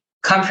my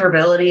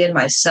comfortability in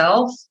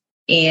myself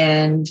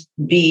and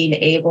being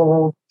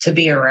able to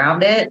be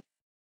around it.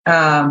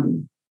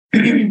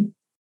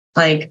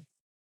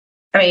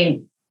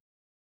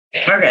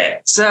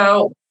 Okay.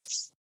 So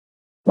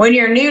when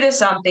you're new to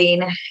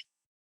something,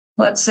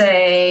 let's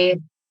say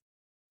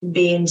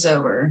being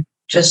sober,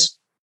 just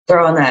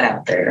throwing that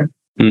out there.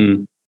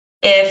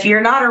 If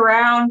you're not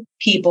around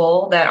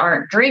people that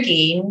aren't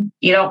drinking,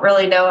 you don't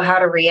really know how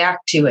to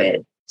react to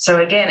it. So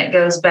again, it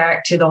goes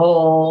back to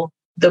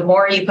the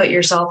more you put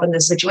yourself in the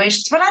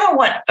situations, but I don't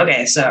want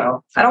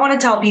to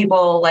tell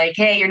people like,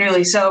 hey, you're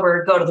newly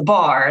sober, go to the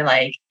bar.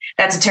 Like,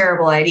 that's a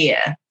terrible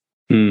idea.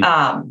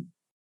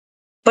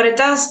 But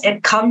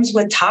it comes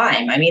with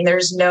time. I mean,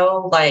 there's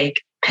no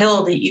like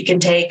pill that you can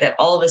take that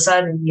all of a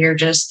sudden you're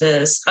just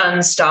this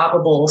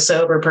unstoppable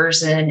sober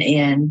person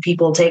and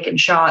people taking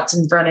shots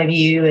in front of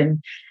you and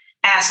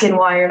asking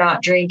why you're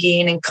not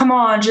drinking and come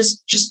on,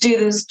 just do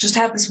this, just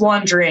have this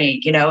one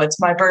drink, it's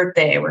my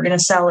birthday, we're going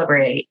to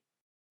celebrate.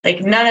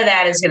 Like none of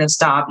that is going to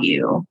stop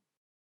you.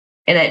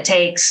 And it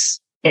takes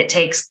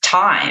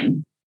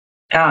time.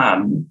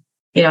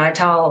 I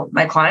tell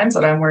my clients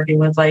that I'm working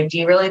with, like, do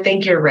you really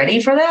think you're ready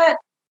for that?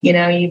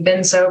 You've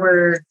been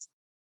sober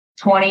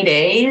 20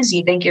 days.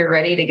 You think you're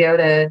ready to go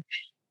to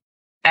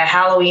a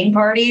Halloween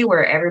party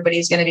where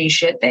everybody's going to be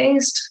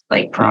shit-faced?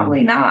 Like,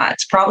 probably not.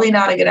 It's probably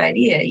not a good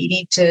idea. You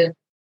need to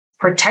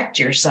protect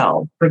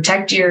yourself,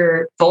 protect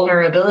your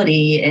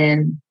vulnerability,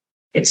 and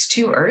it's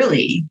too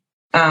early.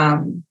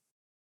 The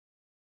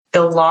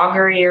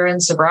longer you're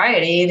in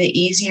sobriety, the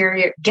easier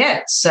it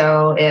gets.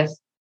 So if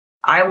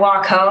I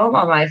walk home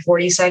on my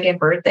 42nd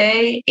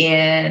birthday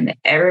and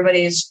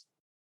everybody's,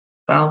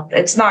 well,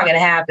 it's not going to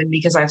happen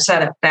because I've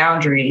set up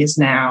boundaries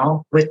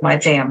now with my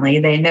family.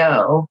 They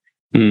know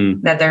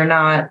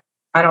that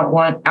I don't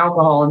want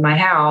alcohol in my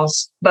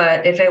house.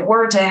 But if it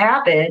were to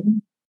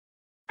happen,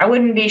 I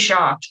wouldn't be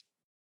shocked.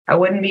 I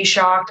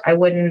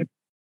wouldn't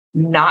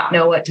not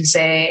know what to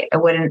say. I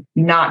wouldn't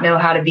not know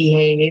how to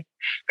behave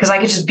because I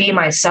could just be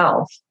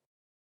myself.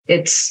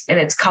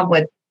 It's come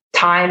with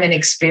time and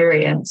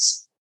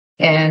experience.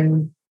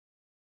 And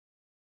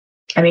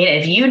I mean,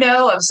 if you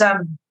know of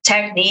some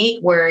technique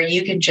where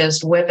you can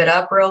just whip it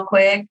up real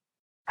quick,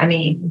 I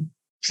mean,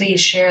 please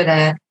share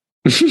that.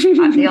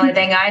 The only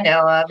thing I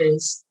know of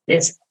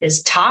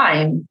is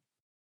time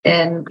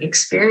and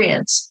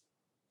experience.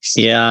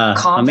 Yeah.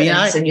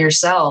 Confidence in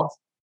yourself.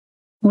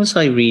 What was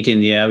I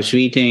reading? Yeah, I was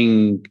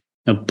reading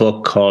a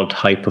book called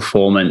High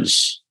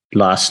Performance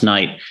last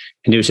night.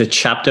 And there was a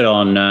chapter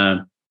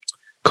on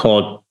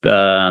called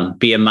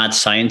Be a Mad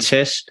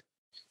Scientist.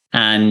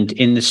 And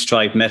in the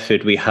Strive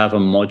method, we have a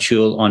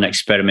module on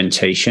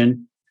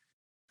experimentation.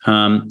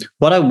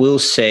 What I will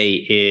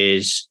say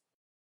is,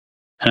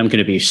 and I'm going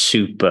to be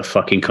super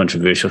fucking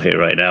controversial here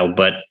right now,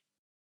 but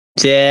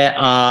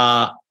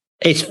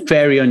it's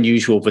very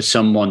unusual for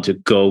someone to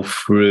go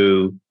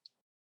through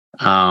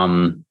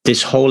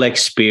this whole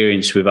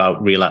experience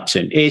without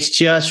relapsing. It's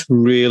just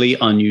really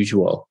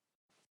unusual.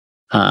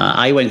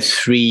 I went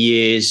 3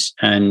 years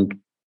and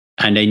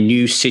a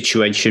new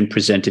situation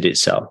presented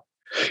itself.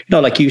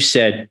 Like you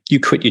said, you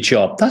quit your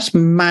job. That's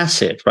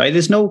massive, right?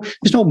 There's no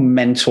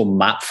mental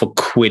map for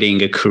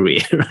quitting a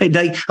career, right?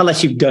 Like,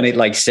 unless you've done it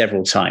like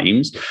several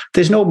times.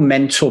 There's no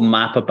mental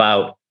map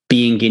about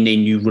being in a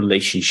new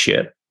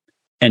relationship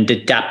and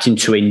adapting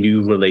to a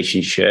new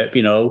relationship,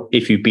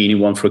 if you've been in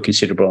one for a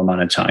considerable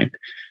amount of time.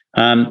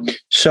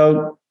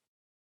 So,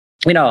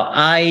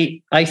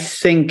 I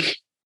think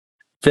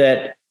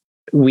that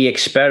we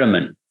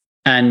experiment.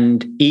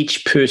 And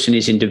each person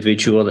is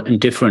individual and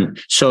different.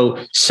 So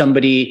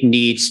somebody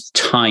needs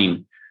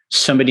time.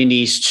 Somebody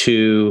needs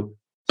to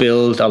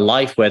build a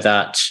life where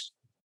that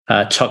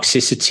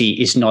toxicity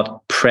is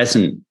not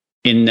present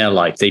in their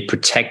life. They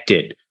protect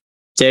it.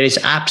 There is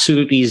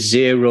absolutely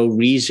zero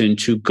reason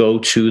to go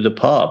to the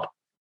pub.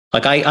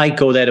 Like I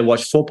go there to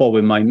watch football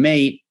with my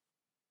mate,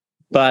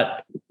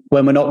 but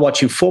when we're not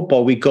watching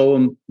football, we go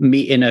and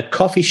meet in a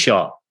coffee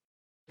shop.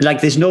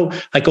 Like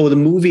I go to the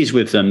movies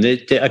with them.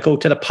 I go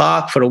to the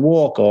park for a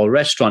walk or a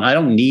restaurant. I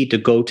don't need to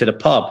go to the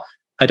pub.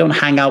 I don't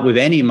hang out with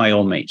any of my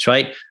old mates,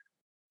 right?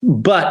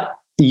 But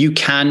you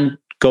can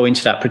go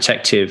into that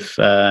protective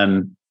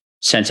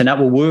sense, and that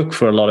will work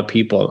for a lot of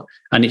people.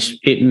 And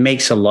it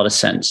makes a lot of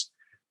sense.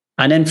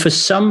 And then for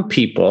some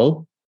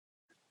people,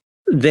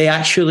 they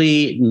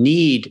actually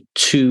need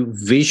to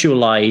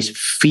visualize,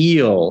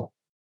 feel,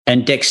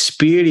 and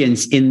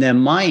experience in their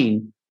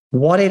mind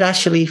what it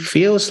actually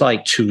feels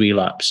like to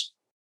relapse,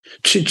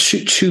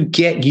 to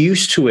get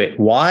used to it.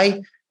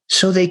 Why?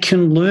 So they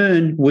can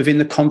learn within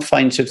the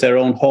confines of their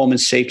own home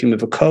and safety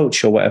with a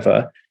coach or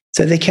whatever,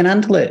 that they can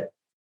handle it.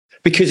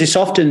 Because it's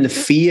often the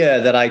fear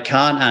that I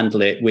can't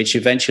handle it, which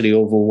eventually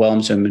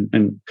overwhelms them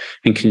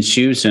and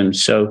consumes them.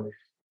 So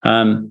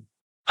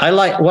I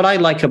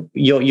like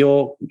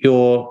your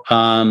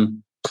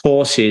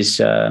course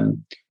is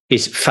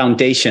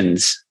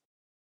foundations,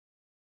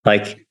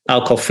 like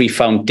alcohol-free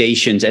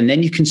foundations. And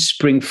then you can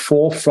spring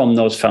forth from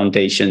those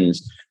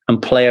foundations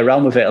and play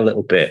around with it a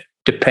little bit,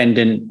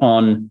 depending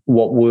on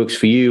what works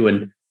for you.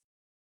 And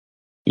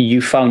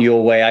you found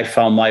your way, I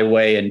found my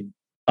way, and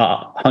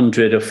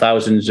hundreds of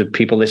thousands of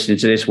people listening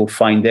to this will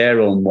find their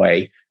own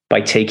way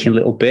by taking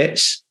little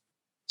bits.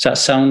 Does that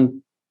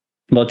sound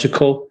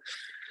logical?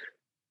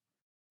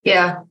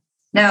 Yeah.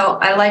 No,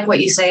 I like what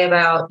you say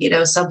about,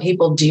 some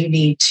people do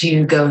need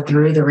to go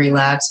through the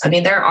relapse. I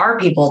mean, there are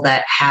people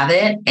that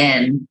haven't,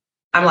 and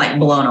I'm like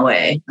blown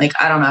away. Like,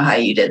 I don't know how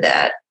you did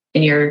that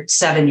and you're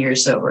 7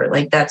 years sober.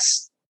 Like,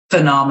 that's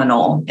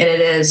phenomenal. And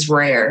it is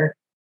rare.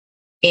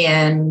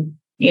 And,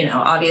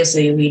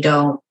 obviously we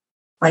don't,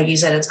 like you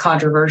said, it's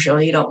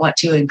controversial. You don't want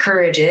to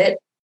encourage it.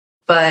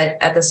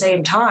 But at the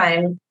same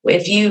time,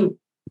 if you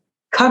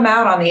come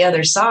out on the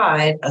other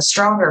side a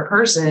stronger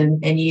person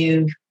and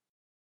you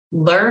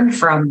learn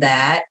from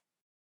that,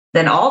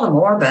 then all the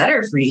more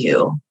better for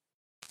you.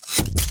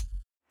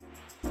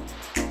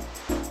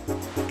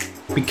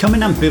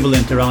 Becoming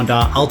ambivalent around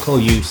our alcohol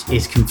use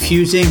is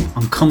confusing,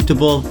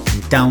 uncomfortable,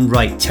 and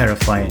downright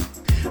terrifying.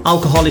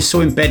 Alcohol is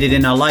so embedded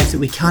in our life that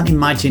we can't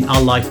imagine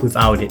our life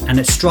without it. And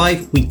at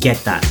Strive, we get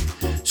that.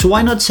 So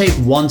why not take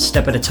one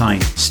step at a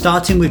time,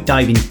 starting with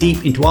diving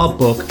deep into our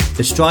book,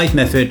 The Strive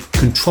Method,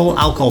 Control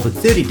Alcohol for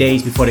 30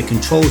 Days Before It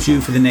Controls You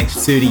for the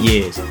Next 30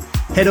 Years.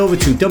 Head over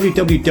to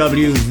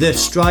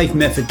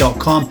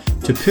www.thestrivemethod.com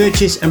to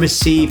purchase and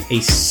receive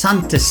a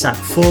Santa sack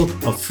full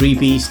of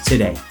freebies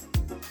today.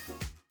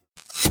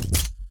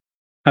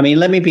 I mean,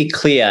 let me be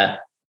clear.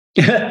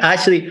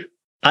 Actually,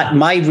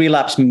 my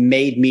relapse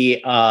made me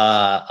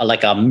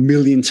like a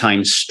million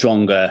times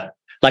stronger.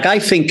 Like I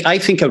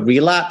think a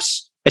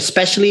relapse,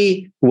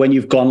 especially when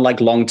you've gone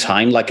like long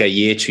time, like a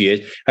year, 2 years,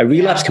 a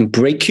relapse can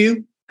break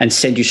you and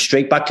send you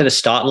straight back to the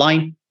start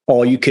line,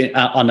 or you can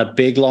on a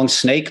big long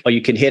snake, or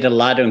you can hit a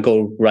ladder and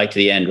go right to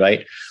the end,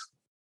 right?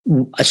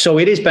 So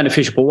it is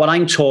beneficial. But what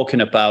I'm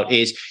talking about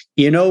is,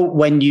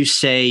 when you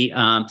say,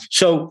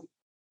 so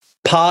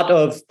part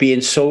of being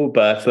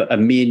sober for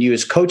me and you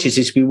as coaches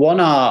is we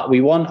want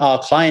our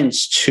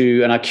clients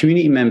to, and our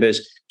community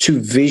members to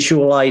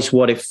visualize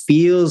what it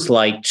feels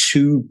like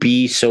to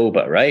be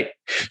sober, right?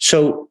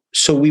 So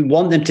we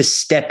want them to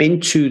step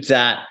into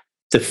that,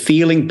 the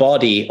feeling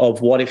body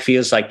of what it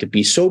feels like to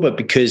be sober,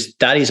 because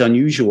that is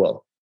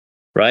unusual,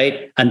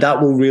 right? And that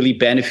will really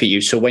benefit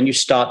you. So when you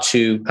start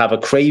to have a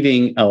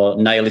craving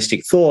or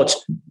nihilistic thoughts,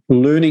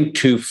 learning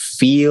to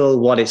feel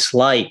what it's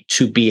like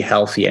to be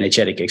healthy,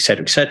 energetic, et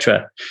cetera, et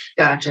cetera.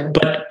 Gotcha.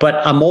 But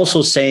I'm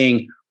also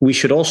saying we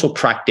should also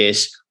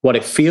practice what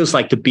it feels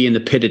like to be in the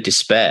pit of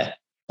despair,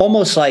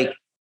 almost like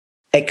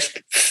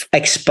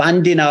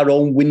expanding our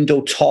own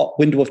window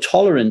of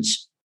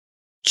tolerance,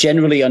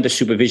 generally under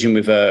supervision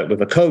with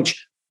a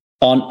coach,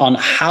 on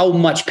how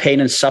much pain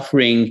and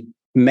suffering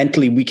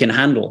mentally we can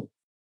handle.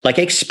 Like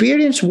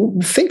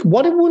think,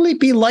 what will it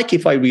be like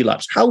if I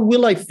relapse? How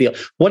will I feel?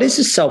 What is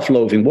the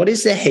self-loathing? What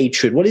is the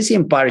hatred? What is the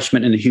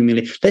embarrassment and the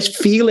humility? Let's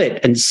feel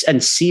it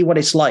and see what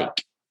it's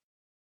like.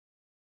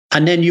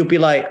 And then you'll be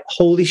like,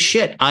 holy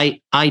shit, I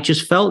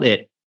just felt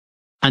it.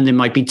 And there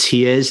might be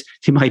tears,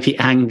 there might be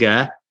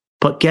anger,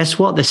 but guess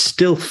what? They're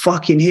still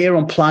fucking here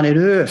on planet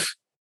Earth,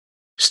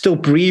 still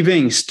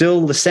breathing,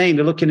 still the same.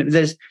 They're looking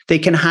at they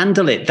can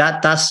handle it.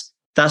 That's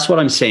what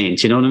I'm saying.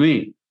 Do you know what I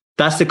mean?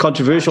 That's the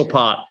controversial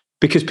part.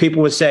 Because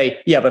people would say,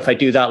 yeah, but if I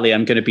do that, Lee,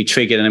 I'm going to be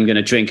triggered and I'm going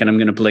to drink and I'm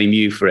going to blame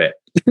you for it.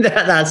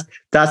 That's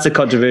the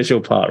controversial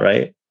part,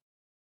 right?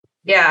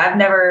 Yeah, I've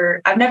never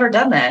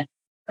done that.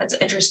 That's an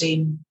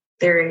interesting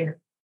theory.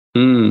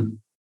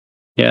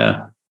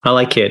 Yeah, I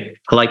like it.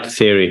 I like the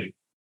theory.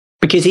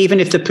 Because even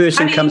if the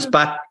person comes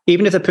back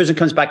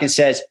and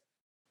says,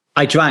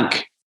 I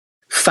drank,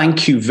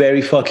 thank you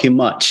very fucking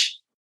much,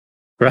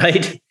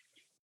 right?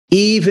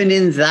 Even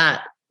in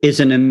that is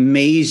an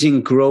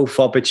amazing growth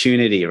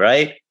opportunity,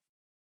 right?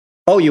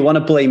 Oh, you want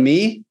to blame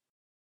me?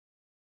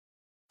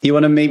 You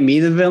want to make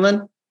me the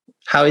villain?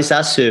 How is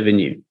that serving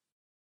you?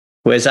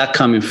 Where's that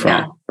coming from?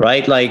 Yeah.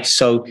 Right? Like,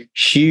 so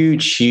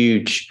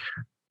huge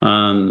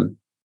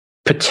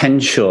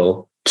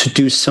potential to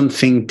do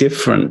something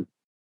different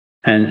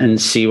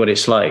and see what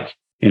it's like,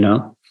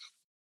 Yeah.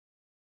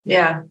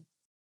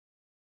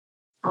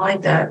 I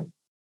like that.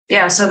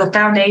 Yeah. So the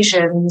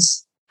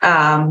foundations,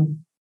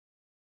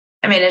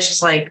 it's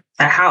just like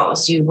a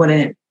house. You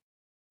wouldn't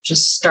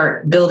just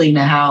start building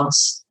a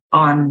house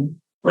on,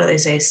 what do they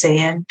say,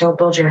 sand? Don't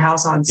build your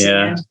house on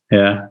sand.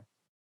 Yeah.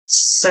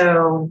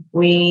 So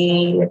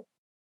we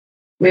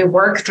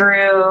work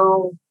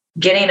through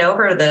getting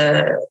over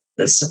the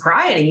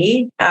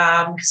sobriety,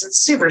 because it's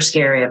super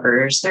scary at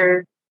first.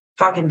 They're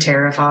fucking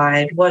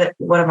terrified. What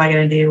am I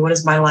going to do? What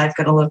is my life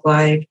going to look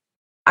like?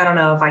 I don't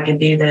know if I can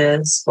do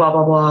this, blah,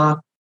 blah, blah.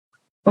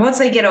 And once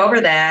they get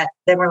over that,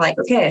 then we're like,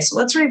 okay, so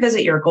let's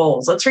revisit your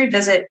goals. Let's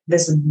revisit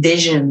this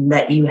vision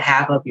that you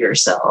have of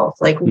yourself.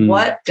 Like,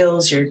 what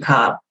fills your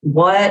cup?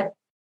 What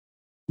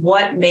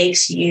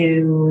makes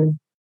you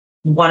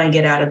want to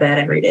get out of bed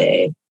every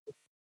day?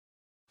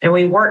 And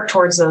we work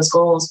towards those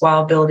goals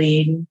while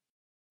building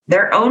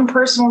their own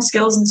personal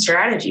skills and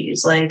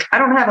strategies. Like, I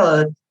don't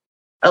have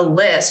a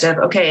list of,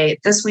 okay,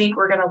 this week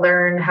we're going to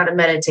learn how to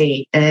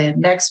meditate, and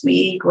next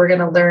week we're going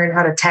to learn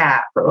how to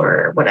tap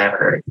or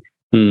whatever.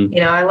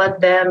 I let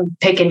them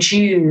pick and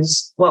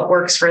choose what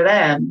works for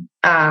them.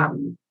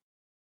 I'm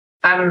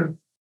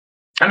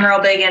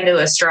real big into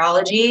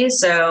astrology.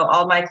 So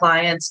all my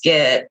clients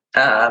get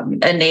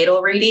a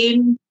natal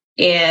reading,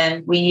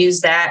 and we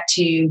use that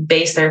to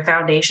base their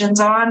foundations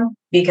on,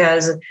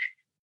 because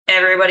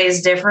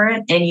everybody's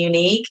different and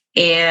unique.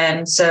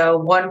 And so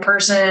one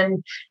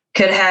person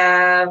could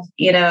have,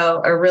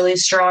 a really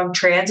strong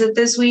transit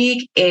this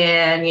week.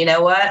 And you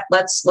know what?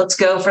 Let's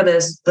go for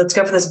this. Let's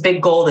go for this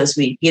big goal this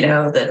week.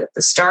 The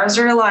stars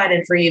are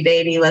aligning for you,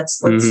 baby.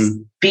 Let's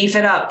beef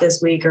it up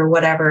this week or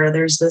whatever.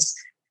 There's this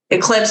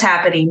eclipse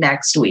happening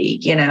next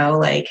week,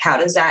 like how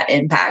does that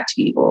impact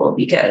people?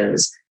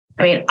 Because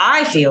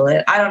I feel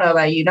it. I don't know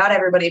about you. Not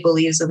everybody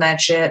believes in that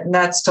shit, and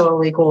that's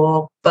totally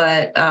cool.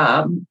 But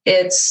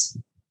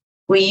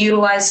we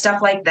utilize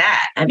stuff like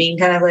that.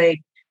 Kind of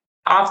like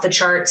off the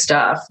chart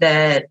stuff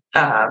that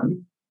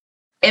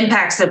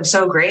impacts them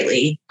so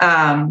greatly.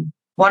 One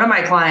of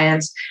my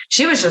clients,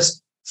 she was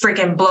just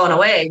freaking blown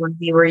away when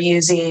we were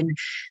using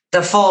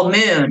the full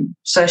moon.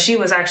 So she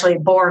was actually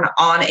born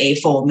on a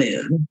full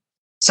moon.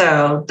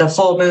 So the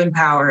full moon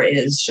power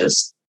is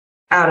just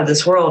out of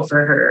this world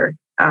for her.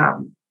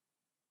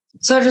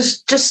 So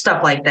just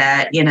stuff like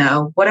that,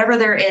 whatever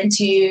they're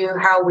into,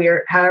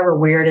 however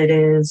weird it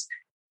is,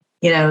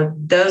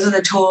 those are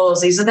the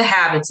tools. These are the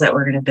habits that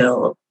we're going to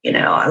build.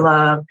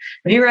 Have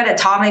you read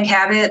Atomic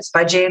Habits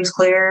by James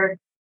Clear?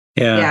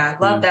 Yeah.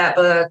 Love that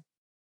book.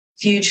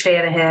 Huge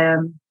fan of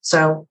him.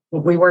 So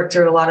we worked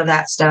through a lot of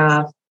that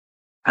stuff.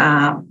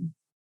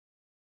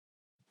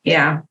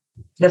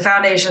 The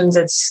foundations,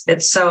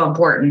 it's so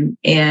important.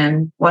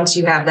 And once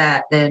you have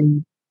that,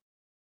 then,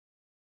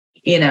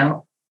 you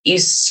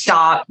just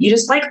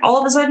all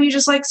of a sudden, you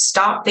just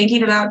stop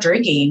thinking about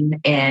drinking.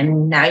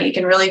 And now you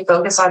can really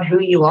focus on who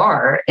you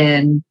are.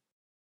 And,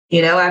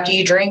 after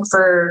you drink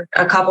for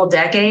a couple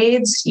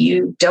decades,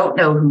 you don't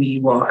know who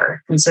you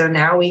are. And so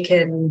now we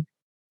can,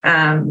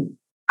 I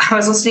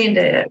was listening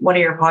to one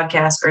of your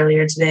podcasts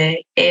earlier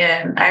today,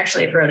 and I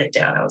actually wrote it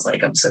down. I was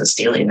like, I'm so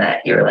stealing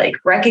that. You were like,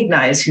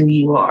 recognize who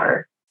you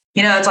are.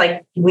 It's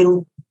like we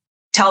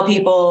tell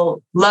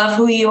people love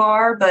who you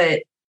are,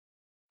 but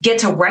get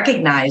to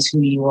recognize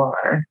who you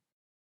are.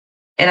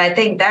 And I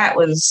think that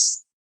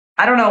was,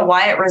 I don't know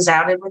why it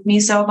resounded with me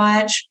so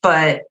much,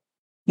 but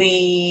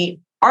we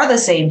are the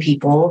same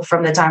people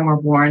from the time we're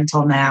born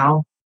till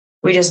now.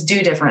 We just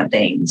do different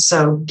things.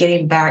 So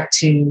getting back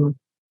to,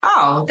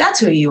 oh, that's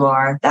who you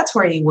are. That's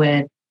where you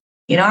went.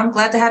 I'm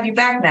glad to have you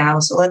back now.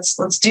 So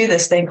let's do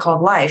this thing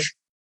called life.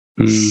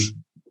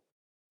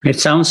 It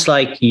sounds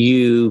like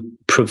you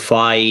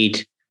provide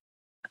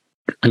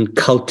and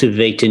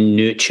cultivate and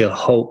nurture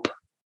hope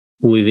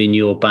within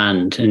your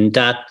band. And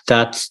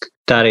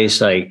that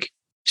is like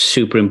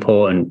super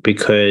important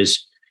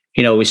because,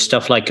 with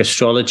stuff like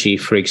astrology,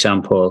 for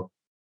example,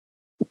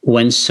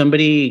 when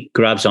somebody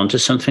grabs onto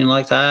something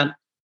like that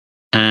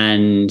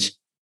and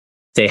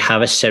they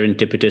have a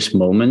serendipitous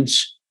moment,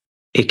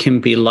 it can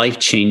be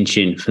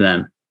life-changing for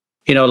them.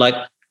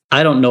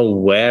 I don't know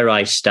where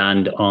I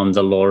stand on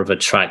the law of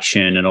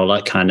attraction and all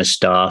that kind of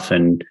stuff.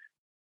 And,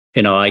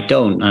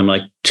 I'm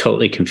like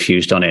totally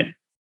confused on it.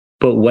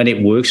 But when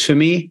it works for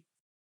me,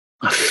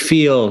 I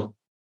feel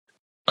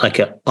like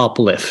an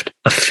uplift.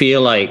 I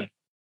feel like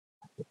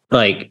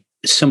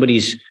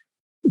somebody's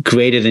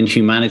greater than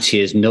humanity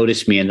has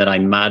noticed me and that I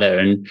matter.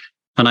 And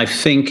I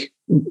think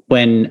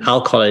when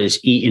alcohol is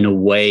eaten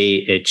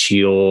away at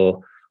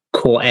your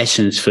core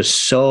essence for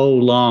so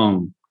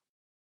long,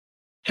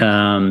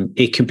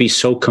 it can be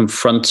so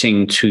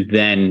confronting to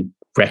then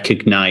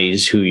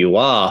recognize who you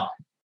are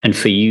and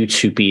for you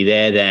to be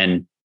there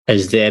then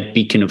as their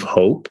beacon of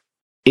hope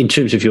in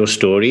terms of your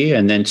story,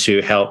 and then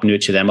to help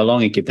nurture them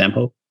along and give them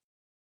hope.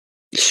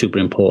 Super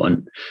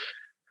important.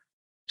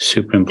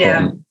 Super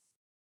important.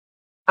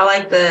 Yeah. I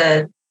like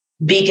the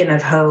beacon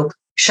of hope,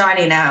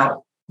 shining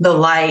out the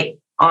light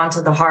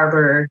onto the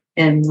harbor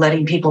and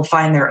letting people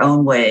find their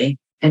own way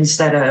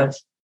instead of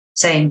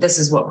saying, this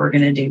is what we're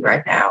going to do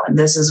right now. And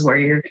this is where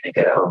you're going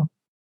to go.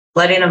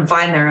 Letting them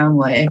find their own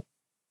way.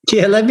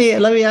 Yeah, let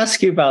me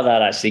ask you about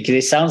that actually, because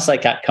it sounds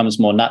like that comes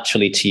more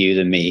naturally to you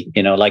than me.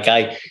 Like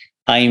I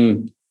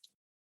can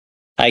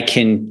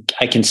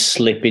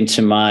slip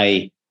into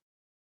my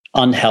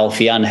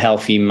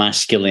unhealthy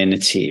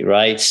masculinity,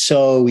 right?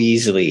 So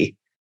easily,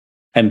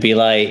 and be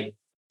like,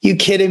 you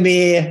kidding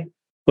me?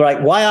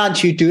 Right? Why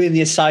aren't you doing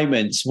the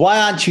assignments? Why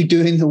aren't you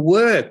doing the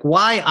work?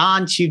 Why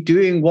aren't you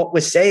doing what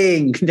we're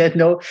saying? There's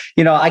no,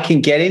 I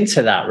can get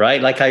into that,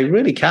 right? Like I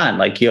really can.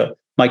 Like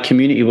my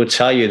community will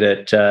tell you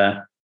that,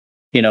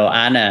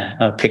 Anna,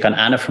 I'll pick on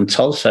Anna from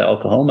Tulsa,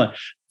 Oklahoma.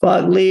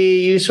 But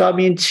Lee used to have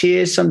me in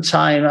tears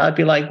sometime. I'd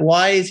be like,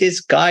 why is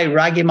this guy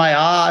ragging my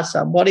ass?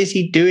 What is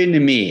he doing to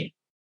me?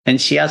 And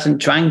she hasn't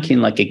drank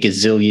in like a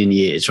gazillion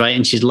years, right?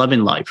 And she's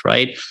loving life,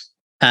 right?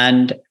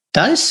 And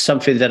that is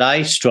something that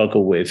I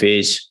struggle with,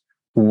 is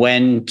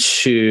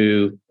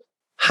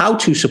how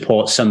to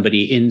support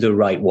somebody in the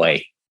right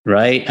way,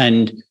 right?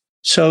 And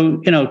so,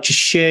 to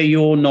share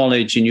your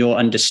knowledge and your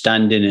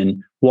understanding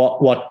and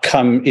what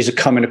is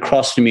coming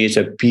across to me is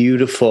a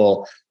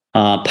beautiful,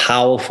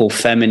 powerful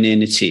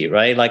femininity,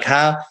 right? Like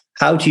how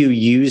do you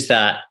use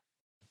that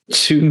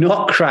to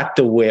not crack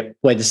the whip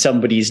when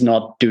somebody's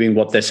not doing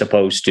what they're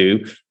supposed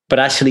to, but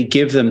actually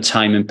give them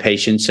time and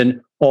patience?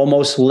 And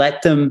almost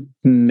let them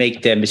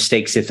make their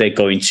mistakes if they're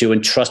going to,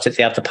 and trust that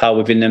they have the power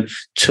within them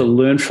to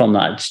learn from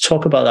that. Let's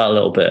talk about that a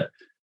little bit.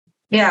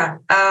 Yeah.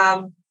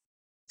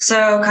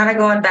 So kind of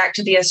going back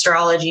to the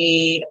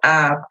astrology,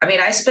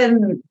 I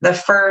spend the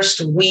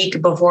first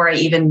week before I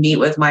even meet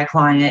with my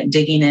client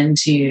digging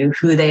into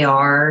who they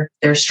are,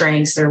 their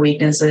strengths, their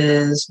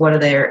weaknesses, what are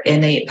their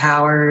innate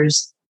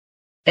powers,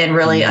 and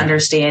really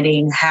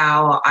understanding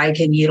how I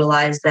can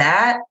utilize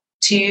that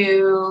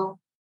to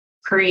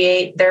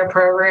create their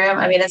program.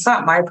 I mean, it's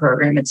not my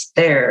program, it's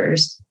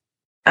theirs.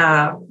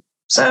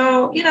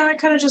 So, I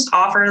kind of just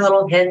offer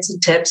little hints and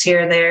tips here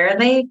and there,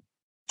 and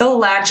they'll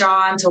latch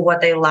on to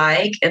what they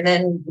like, and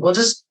then we'll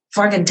just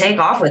fucking take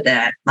off with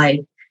that.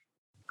 Like,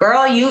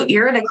 girl,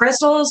 you're into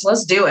crystals.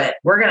 Let's do it.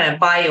 We're going to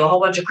buy you a whole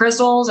bunch of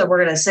crystals, and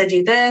we're going to send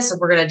you this,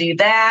 and we're going to do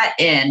that.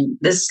 And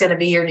this is going to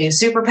be your new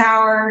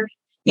superpower.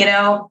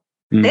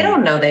 They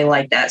don't know they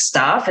like that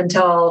stuff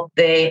until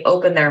they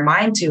open their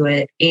mind to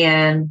it.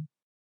 And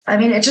I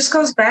mean, it just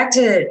goes back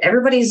to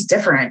everybody's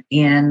different.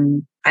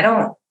 And I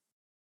don't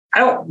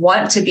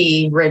want to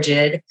be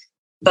rigid,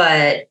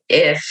 but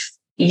if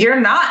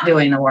you're not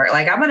doing the work,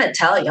 like,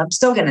 I'm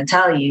still going to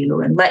tell you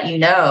and let you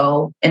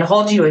know and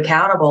hold you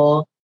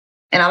accountable.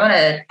 And I'm going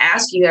to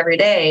ask you every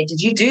day,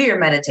 did you do your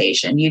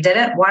meditation? You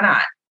didn't? Why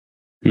not?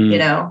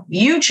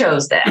 You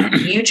chose that.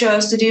 You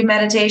chose to do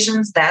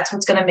meditations. That's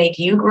what's going to make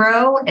you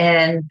grow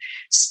and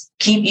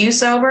keep you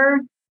sober.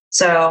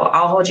 So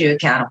I'll hold you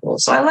accountable.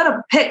 So I let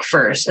them pick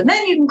first, and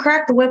then you can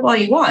crack the whip all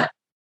you want,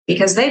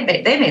 because they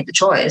made the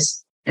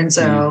choice. And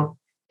so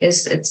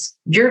it's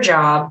your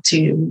job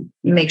to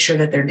make sure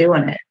that they're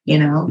doing it, I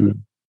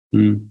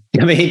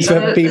mean,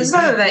 so it's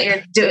not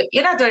that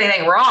you're not doing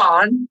anything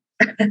wrong.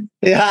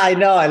 Yeah, I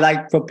know. I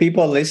like, for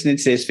people listening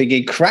to this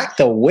thinking, crack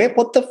the whip.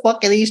 What the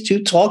fuck are these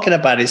two talking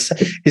about? It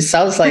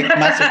sounds like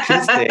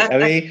masochistic. I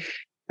mean,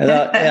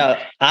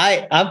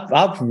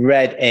 I've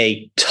read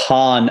a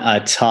ton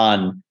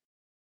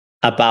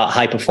about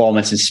high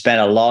performance and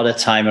spent a lot of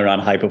time around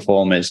high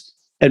performers.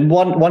 And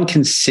one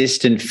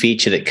consistent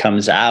feature that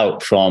comes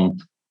out from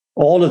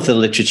all of the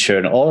literature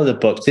and all of the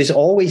books, there's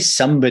always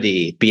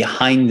somebody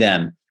behind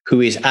them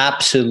who is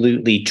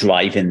absolutely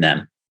driving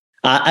them.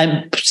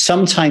 And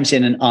sometimes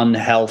in an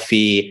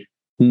unhealthy,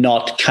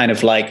 not kind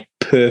of like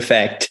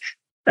perfect,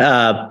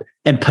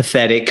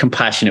 empathetic,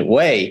 compassionate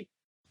way,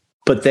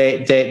 but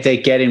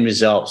they're getting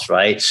results,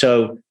 right?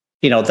 So,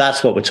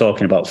 that's what we're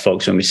talking about,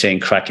 folks, when we're saying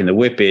cracking the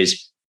whip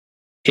is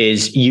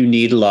you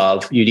need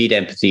love, you need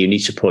empathy, you need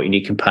support, you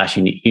need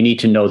compassion. You need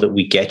to know that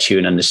we get you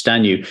and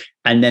understand you.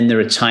 And then there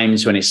are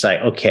times when it's like,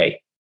 okay,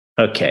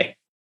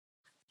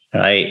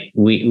 right?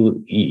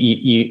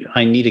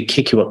 I need to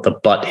kick you up the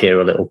butt here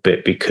a little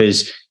bit,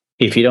 because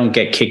if you don't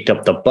get kicked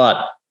up the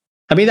butt,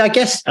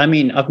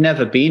 I've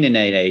never been in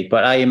AA,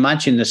 but I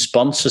imagine the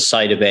sponsor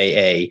side of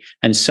AA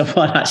and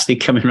someone actually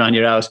coming around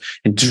your house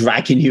and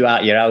dragging you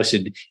out your house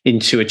and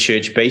into a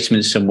church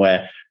basement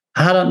somewhere.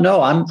 I don't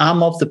know.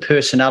 I'm of the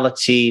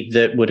personality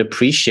that would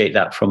appreciate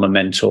that from a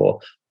mentor.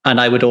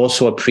 And I would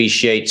also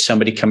appreciate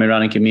somebody coming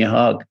around and give me a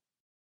hug.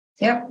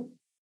 Yep.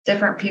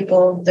 Different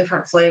people,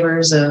 different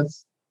flavors of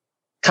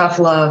tough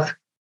love.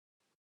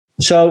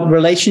 So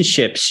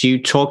relationships,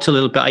 you talked a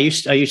little bit.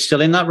 Are you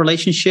still in that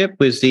relationship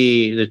with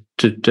the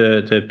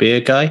beer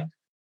guy?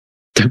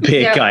 The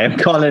beer guy. I'm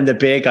calling him the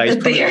beer guy.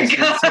 The beer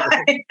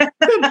guy.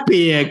 The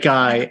beer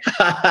guy.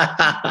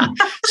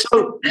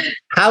 So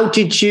how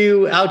did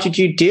you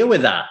deal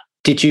with that?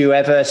 Did you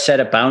ever set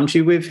a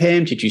boundary with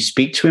him? Did you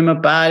speak to him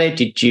about it? How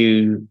did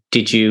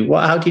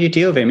you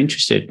deal with him?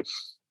 Interested.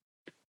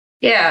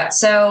 Yeah.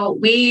 So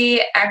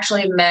we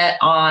actually met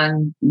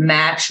on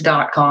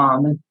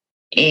Match.com,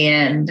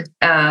 and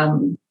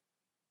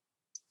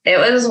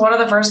it was one of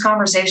the first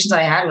conversations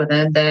I had with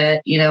him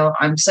that,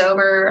 I'm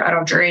sober, I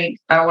don't drink,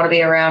 I don't want to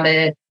be around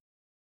it,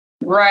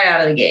 right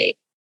out of the gate.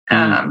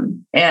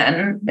 And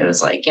it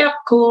was like, yeah,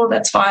 cool,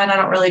 that's fine. I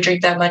don't really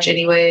drink that much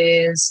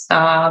anyways.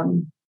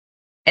 And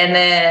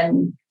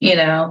then,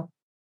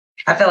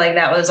 I feel like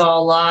that was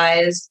all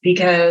lies,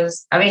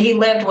 because he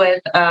lived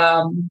with,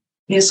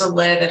 he used to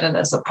live in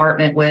this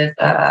apartment with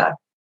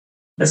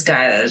this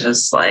guy that was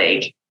just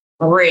like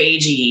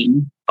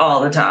raging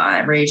all the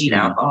time, raging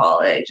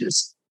alcoholic,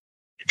 just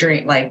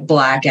drink, like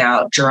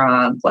blackout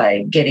drunk,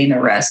 like getting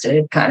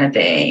arrested kind of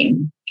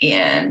thing.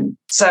 And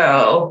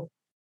so,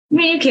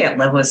 you can't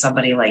live with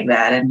somebody like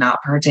that and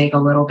not partake a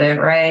little bit,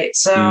 right?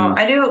 So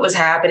I knew it was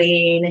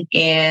happening,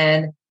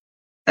 and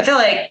I feel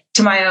like,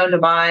 to my own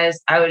demise,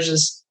 I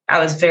was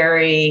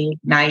very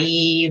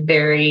naive,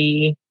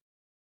 very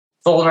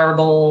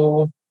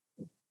vulnerable.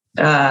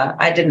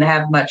 I didn't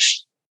have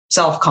much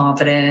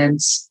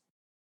self-confidence.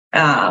 So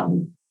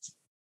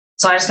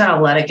I just kind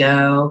of let it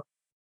go.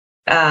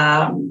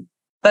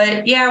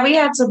 But yeah, we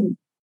had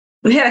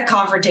a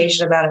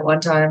confrontation about it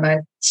one time. I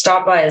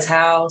stopped by his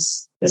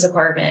house, his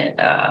apartment.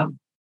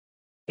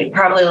 We'd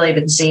probably only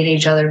been seeing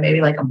each other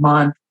maybe like a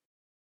month.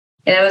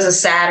 And it was a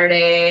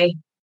Saturday.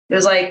 It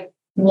was like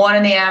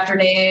 1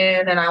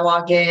 PM, and I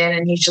walk in,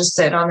 and he's just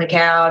sitting on the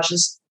couch,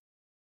 just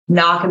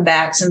knocking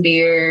back some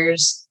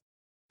beers.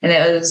 And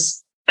I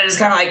just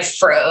kind of like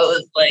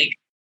froze, like,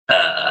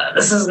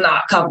 this is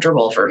not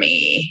comfortable for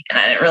me. And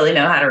I didn't really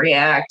know how to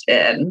react.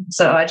 And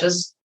so I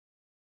just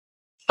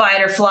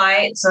fight or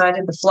flight. So I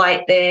did the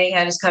flight thing.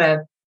 I just kind of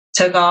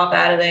took off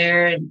out of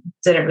there and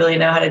didn't really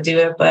know how to do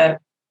it. But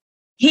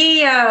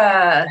he,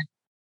 I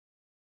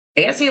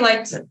guess he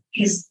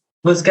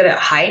was good at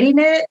hiding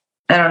it.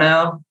 I don't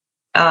know.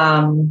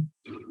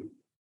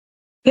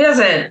 He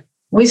doesn't,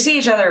 we see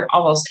each other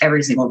almost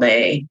every single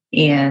day.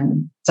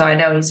 And so I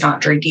know he's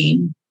not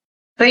drinking.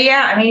 But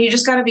yeah, I mean, you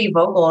just got to be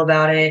vocal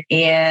about it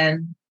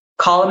and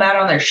call them out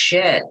on their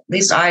shit. At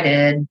least I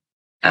did.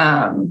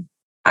 I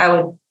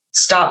would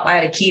stop. I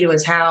had a key to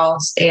his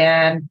house,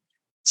 and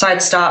so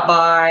I'd stop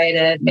by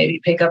to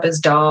maybe pick up his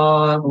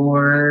dog,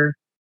 or,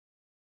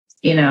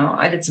 you know,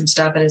 I did some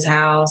stuff at his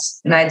house,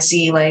 and I'd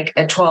see like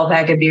a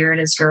 12-pack of beer in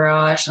his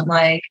garage. I'm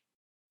like,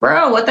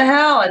 bro, what the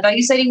hell? I thought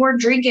you said you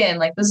weren't drinking.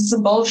 Like, this is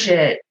some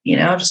bullshit. You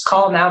know, just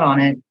call him out on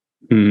it.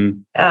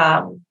 Mm.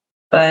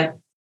 But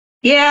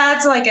yeah,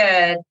 it's like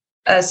a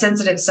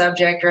sensitive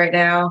subject right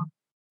now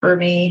for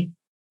me.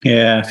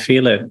 Yeah, I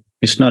feel it.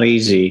 It's not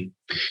easy.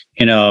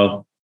 You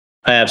know,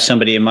 I have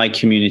somebody in my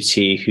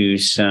community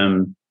who's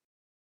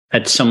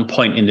at some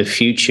point in the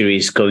future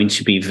is going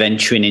to be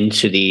venturing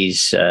into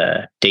these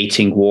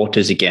dating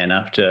waters again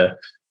after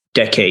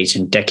decades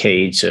and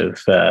decades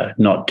of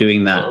not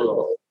doing that.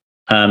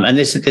 And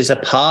there's a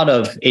part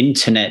of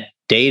internet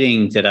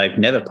dating that I've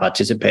never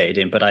participated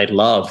in, but I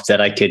love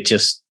that I could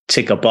just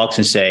tick a box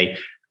and say,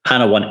 I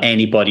don't want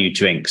anybody who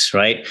drinks,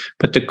 right?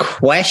 But the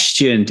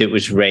question that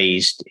was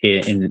raised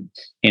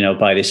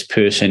by this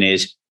person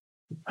is,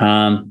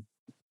 is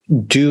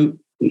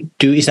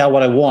that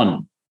what I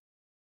want?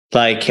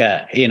 Like,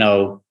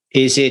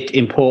 is it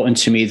important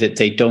to me that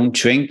they don't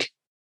drink,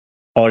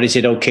 or is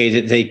it okay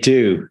that they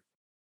do?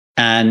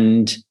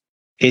 And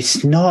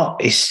it's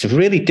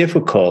really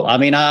difficult. I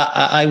mean,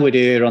 I would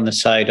err on the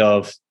side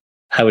of,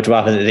 I would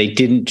rather that they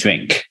didn't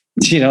drink.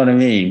 Do you know what I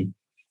mean?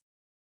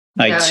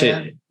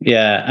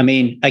 Yeah. I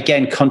mean,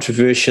 again,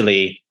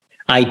 controversially,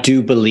 I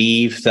do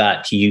believe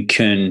that you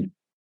can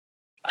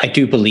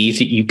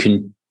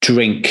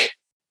drink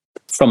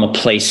from a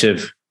place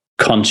of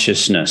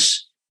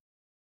consciousness,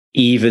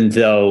 even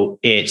though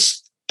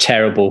it's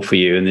terrible for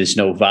you and there's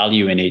no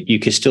value in it. You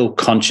can still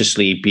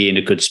consciously be in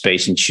a good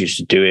space and choose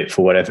to do it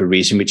for whatever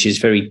reason, which is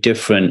very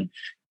different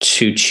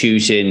to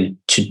choosing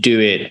to do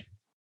it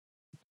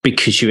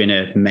because you're in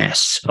a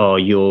mess, or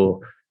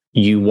you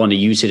want to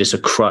use it as a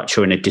crutch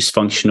or in a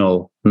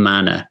dysfunctional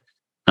manner.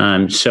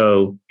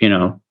 So,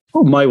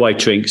 my wife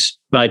drinks.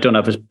 I don't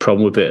have a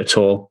problem with it at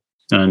all.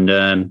 And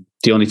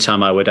the only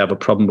time I would have a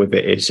problem with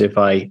it is if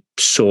I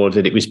saw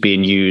that it was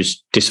being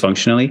used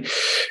dysfunctionally.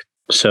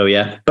 So,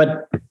 yeah.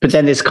 But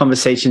then there's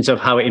conversations of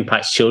how it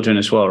impacts children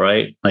as well,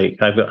 right? Like,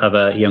 I have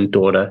a young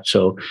daughter,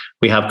 so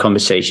we have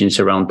conversations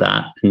around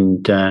that.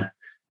 And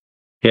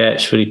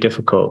it's really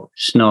difficult.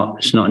 It's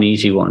not an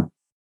easy one.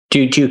 Do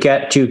you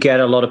get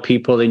a lot of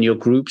people in your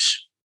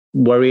groups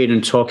worried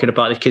and talking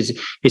about it? Because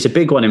it's a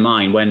big one in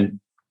mine when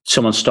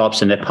someone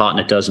stops and their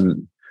partner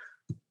doesn't.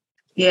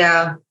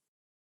 Yeah,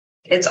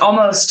 it's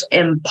almost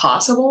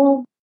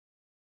impossible.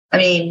 I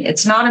mean,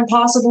 it's not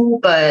impossible,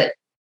 but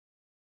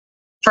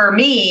for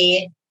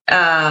me,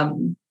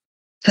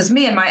 because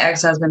me and my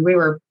ex-husband, we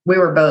were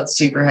both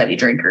super heavy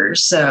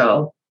drinkers,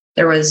 so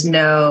there was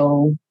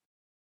no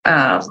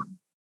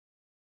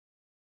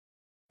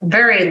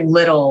very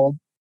little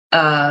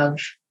of,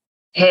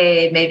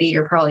 hey, maybe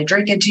you're probably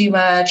drinking too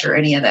much, or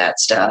any of that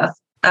stuff.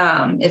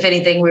 If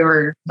anything, we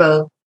were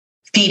both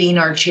feeding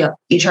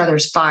each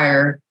other's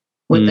fire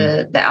with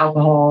the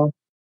alcohol.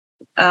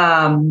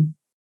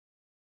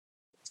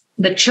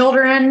 The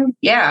children,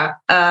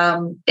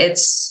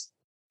 it's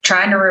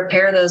trying to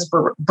repair those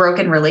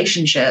broken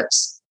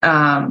relationships.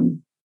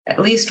 At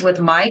least with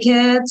my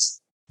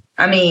kids.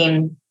 I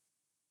mean,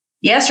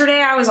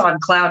 yesterday I was on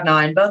cloud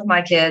nine. Both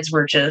my kids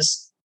were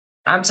just,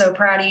 I'm so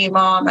proud of you,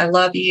 Mom. I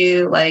love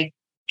you. Like,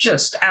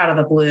 just out of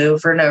the blue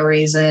for no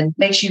reason.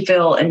 Makes you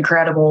feel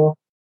incredible.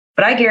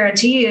 But I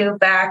guarantee you,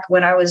 back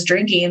when I was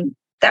drinking,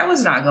 that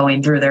was not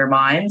going through their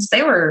minds.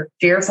 They were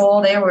fearful.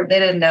 They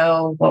didn't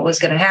know what was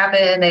going to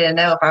happen. They didn't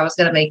know if I was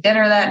going to make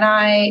dinner that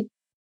night,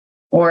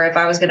 or if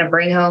I was going to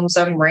bring home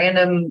some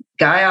random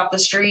guy off the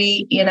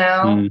street.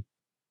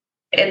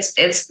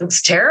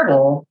 It's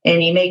terrible,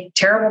 and you make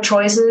terrible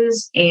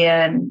choices,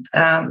 and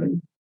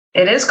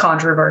it is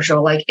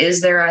controversial. Like,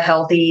 is there a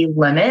healthy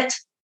limit?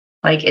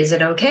 Like, is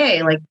it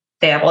okay? Like,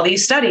 they have all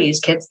these studies,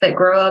 kids that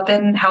grow up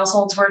in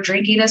households where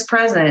drinking is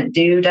present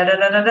do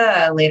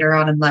da-da-da-da-da later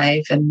on in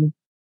life. And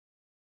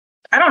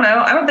I don't know.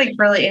 I don't think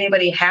really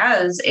anybody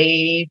has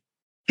a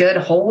good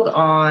hold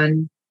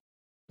on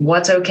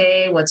what's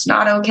okay, what's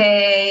not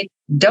okay.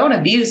 Don't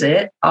abuse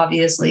it,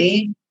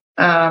 obviously.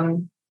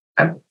 I'm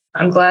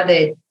glad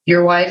that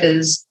your wife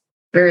is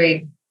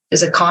a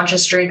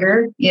conscious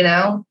drinker,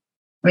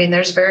 I mean,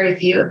 there's very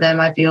few of them,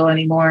 I feel,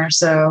 anymore.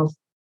 So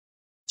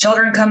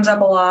children comes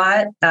up a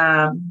lot.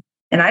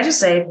 And I just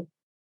say,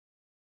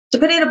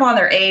 depending upon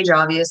their age,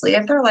 obviously,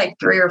 if they're like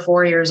 3 or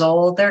 4 years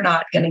old, they're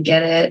not going to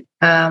get it.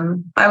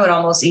 I would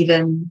almost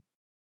even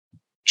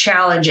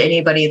challenge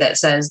anybody that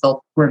says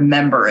they'll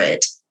remember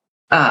it.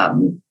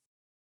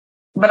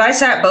 But I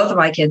sat both of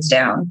my kids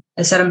down.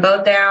 I sat them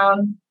both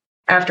down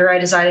after I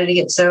decided to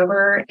get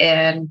sober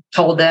and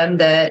told them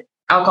that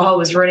alcohol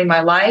was ruining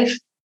my life.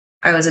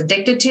 I was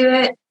addicted to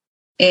it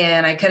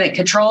and I couldn't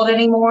control it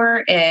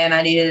anymore. And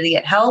I needed to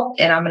get help,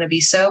 and I'm going to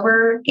be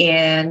sober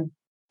and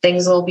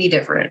things will be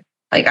different.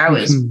 Like I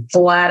was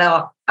flat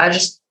out.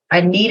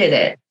 I needed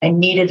it. I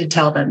needed to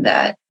tell them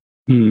that.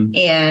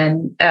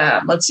 And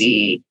let's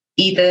see,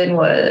 Ethan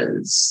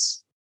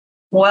was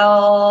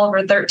 12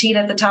 or 13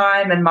 at the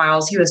time, and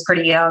Miles, he was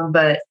pretty young,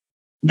 but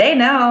they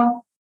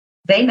know.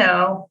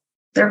 They're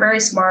very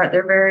smart.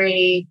 They're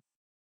very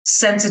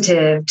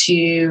sensitive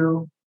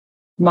to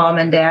mom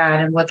and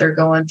dad and what they're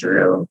going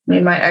through. I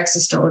mean, my ex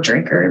is still a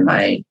drinker, and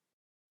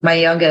my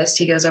youngest,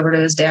 he goes over to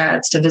his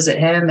dad's to visit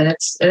him, and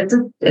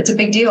it's a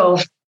big deal.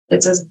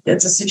 It's a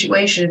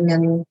situation,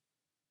 and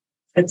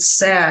it's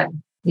sad,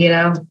 you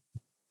know.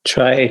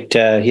 Try it.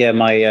 Yeah,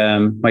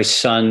 my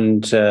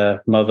son's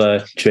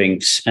mother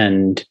drinks,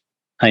 and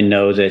I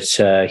know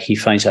that he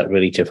finds that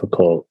really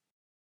difficult.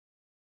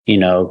 You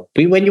know,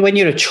 when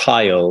you're a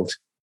child,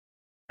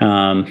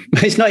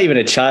 it's not even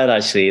a child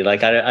actually.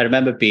 Like I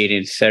remember being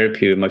in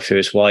therapy with my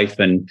first wife,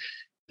 and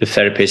the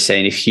therapist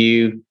saying,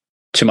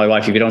 to my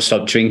wife, if you don't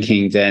stop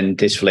drinking, then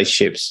this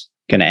relationship's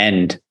going to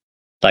end,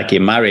 like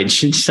your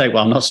marriage. And she's like,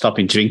 well, I'm not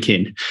stopping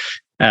drinking.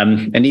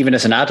 And even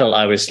as an adult,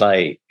 I was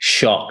like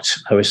shocked.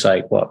 I was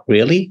like, what,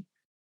 really?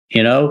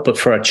 You know, but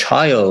for a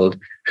child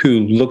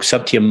who looks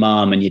up to your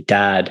mom and your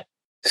dad,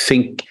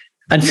 think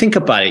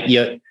about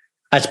it.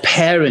 As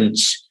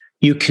parents,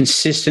 you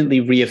consistently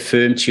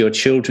reaffirm to your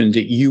children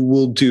that you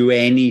will do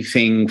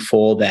anything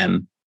for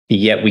them,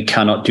 yet we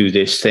cannot do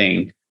this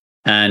thing.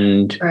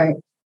 And right.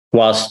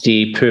 Whilst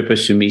the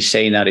purpose of me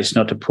saying that is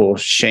not to pour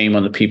shame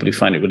on the people who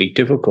find it really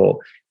difficult,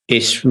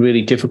 it's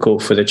really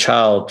difficult for the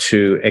child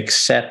to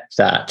accept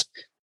that.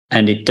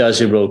 And it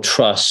does erode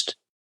trust.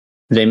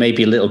 They may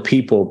be little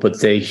people,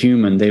 but they're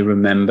human. They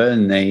remember,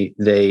 and they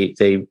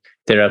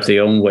have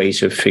their own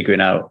ways of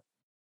figuring out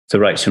the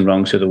rights and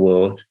wrongs of the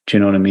world. Do you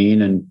know what I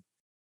mean? And,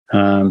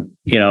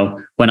 you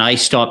know, when I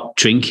stopped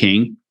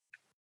drinking,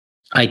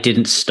 I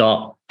didn't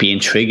stop being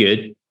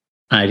triggered.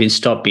 I didn't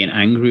stop being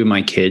angry with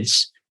my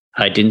kids.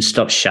 I didn't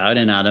stop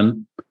shouting at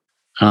them,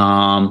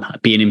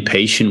 being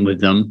impatient with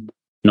them,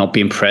 not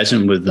being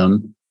present with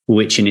them,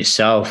 which in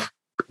itself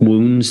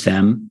wounds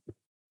them,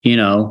 you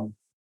know.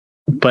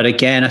 But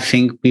again, I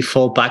think we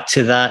fall back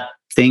to that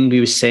thing we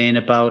were saying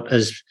about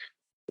as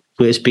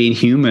being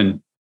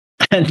human.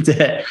 And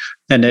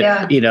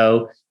you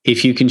know,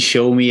 if you can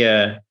show me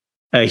a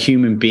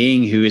human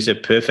being who is a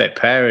perfect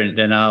parent,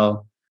 then I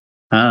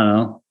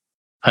don't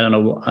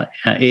know.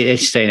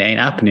 It ain't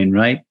happening,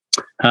 right?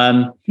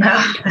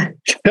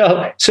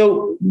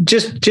 So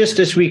just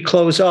as we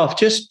close off,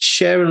 just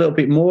share a little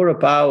bit more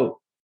about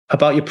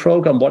your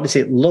program. What does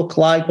it look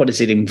like? What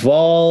does it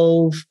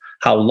involve?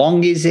 How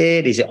long is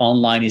it? Is it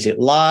online? Is it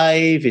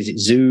live? Is it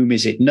Zoom?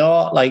 Is it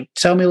not? Like,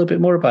 tell me a little bit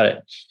more about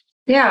it.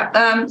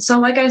 Yeah. So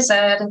like I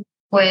said,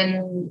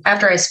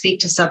 after I speak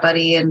to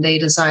somebody and they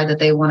decide that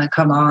they want to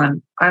come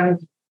on, I'm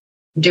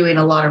doing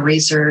a lot of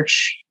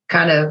research,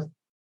 kind of,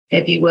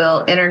 if you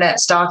will, internet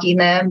stalking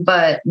them,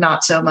 but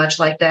not so much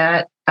like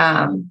that.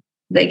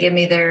 They give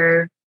me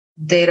their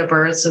date of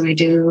birth. So we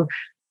do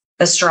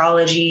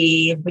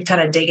astrology. We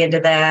kind of dig into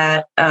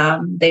that.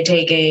 They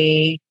take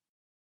a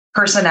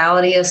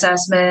personality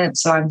assessment.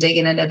 So I'm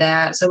digging into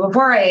that. So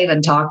before I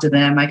even talk to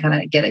them, I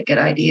kind of get a good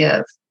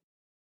idea of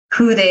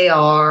who they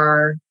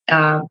are,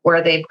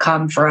 where they've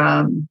come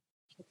from.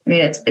 I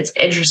mean, it's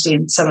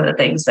interesting, some of the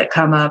things that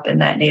come up in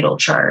that natal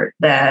chart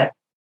that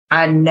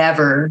I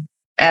never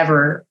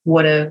ever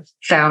would have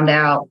found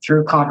out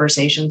through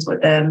conversations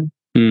with them.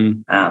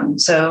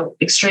 So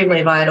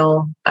extremely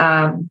vital.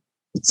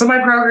 So my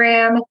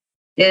program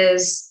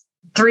is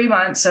 3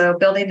 months. So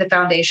Building the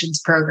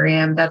Foundations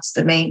program, that's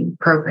the main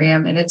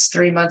program, and it's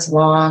 3 months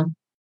long.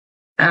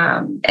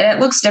 And it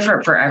looks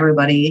different for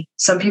everybody.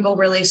 Some people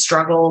really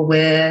struggle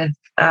with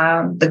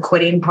the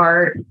quitting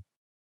part.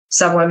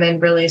 Some women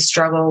really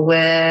struggle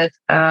with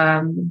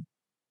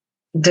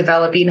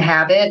developing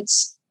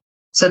habits.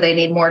 So they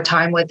need more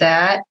time with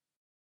that.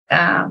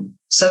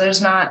 So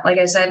there's not, like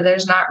I said,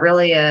 there's not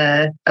really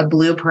a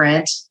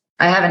blueprint.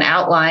 I have an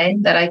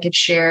outline that I could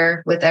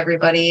share with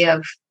everybody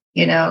of,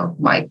 you know,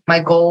 my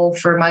goal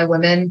for my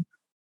women.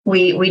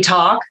 We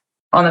talk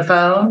on the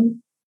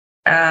phone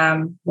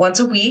once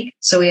a week.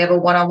 So we have a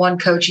one-on-one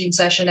coaching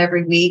session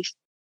every week.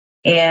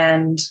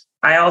 And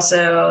I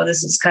also,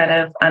 this is kind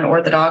of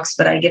unorthodox,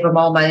 but I give them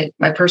all my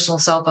personal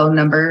cell phone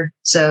number.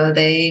 So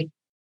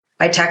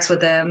I text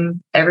with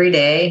them every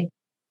day,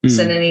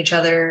 sending each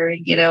other,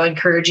 you know,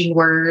 encouraging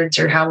words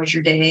or how was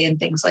your day and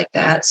things like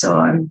that. So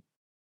I'm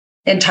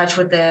in touch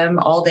with them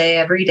all day,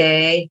 every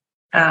day.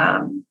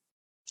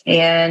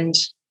 And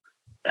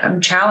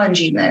I'm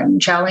challenging them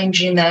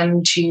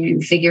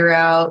to figure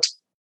out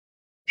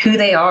who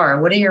they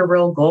are. What are your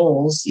real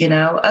goals?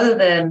 Other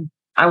than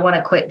I want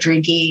to quit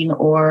drinking,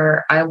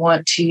 or I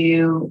want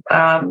to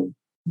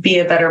be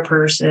a better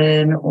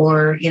person,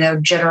 or,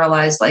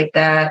 generalize like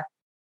that.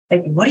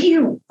 Like, what do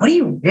you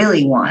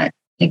really want?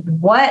 Like,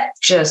 what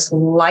just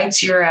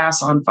lights your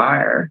ass on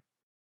fire?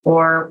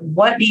 Or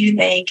what do you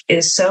think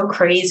is so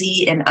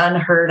crazy and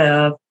unheard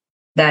of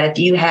that if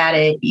you had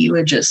it, you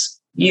would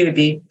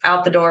be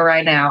out the door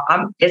right now?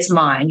 It's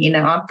mine.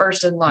 I'm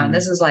first in line.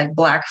 This is like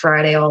Black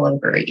Friday all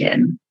over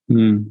again.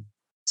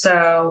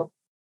 So,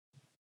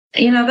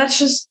 that's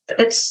just,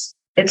 it's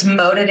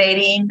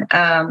motivating.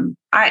 I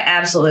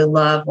absolutely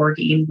love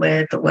working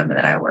with the women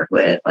that I work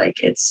with.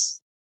 Like,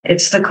 it's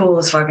the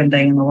coolest fucking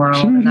thing in the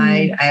world. And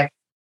I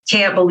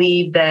can't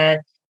believe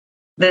that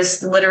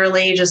this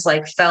literally just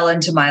like fell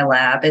into my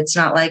lap. It's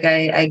not like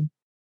I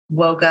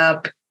woke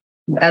up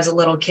as a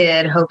little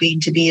kid hoping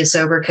to be a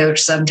sober coach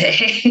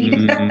someday.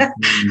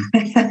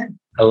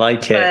 I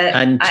like it.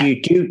 And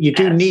you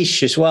do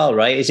niche as well,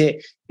 right?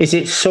 Is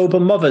it sober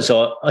mothers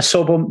or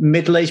sober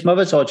middle-aged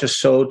mothers, or just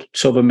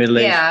sober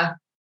middle-aged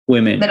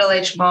women?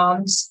 Middle-aged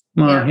moms.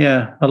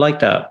 Yeah, I like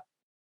that.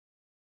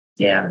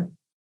 Yeah.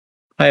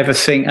 I have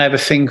a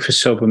thing for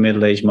sober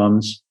middle-aged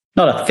moms.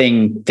 Not a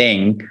thing,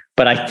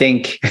 but I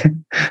think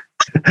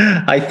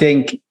I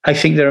think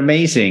they're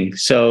amazing.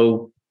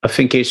 So I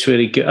think it's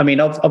really good. I mean,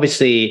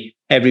 obviously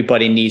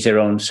everybody needs their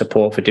own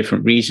support for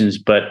different reasons,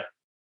 but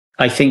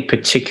I think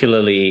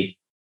particularly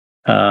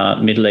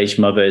middle-aged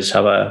mothers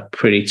have a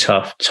pretty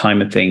tough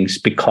time of things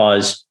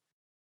because,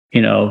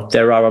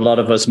 there are a lot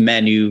of us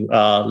men who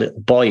are little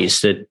boys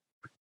that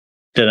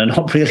are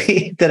not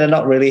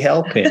really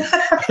helping.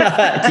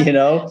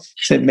 So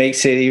it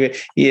makes it,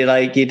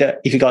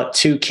 if you've got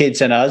 2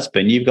 kids and a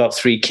husband, you've got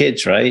 3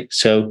 kids, right?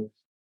 So,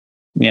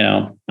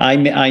 I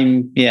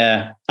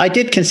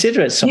did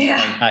consider at some point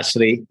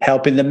actually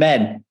helping the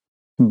men,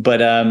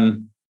 but I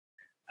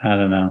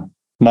don't know.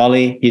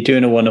 Molly, you're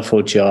doing a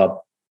wonderful job,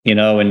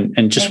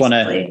 and just want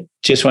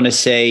to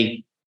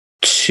say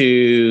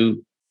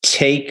to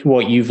take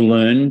what you've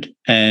learned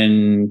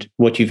and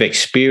what you've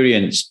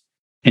experienced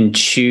and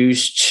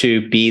choose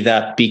to be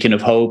that beacon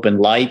of hope and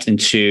light, and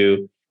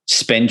to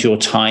spend your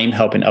time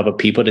helping other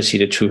people to see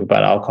the truth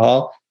about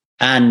alcohol.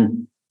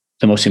 And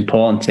the most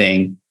important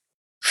thing,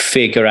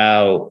 figure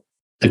out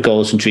the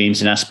goals and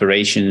dreams and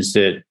aspirations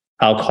that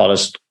alcohol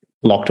has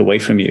locked away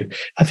from you.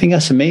 I think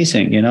that's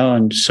amazing,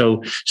 and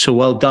so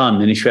well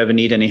done. And if you ever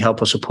need any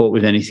help or support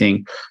with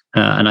anything,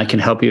 and I can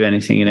help you with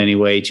anything in any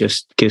way,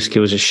 just give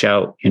us a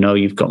shout.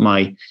 You've got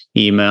my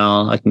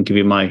email. I can give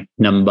you my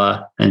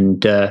number.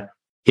 And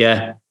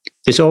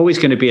there's always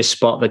going to be a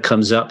spot that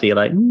comes up that you're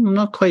like, I'm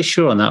not quite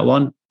sure on that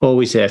one.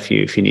 Always there for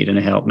you if you need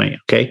any help, mate.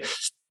 Okay.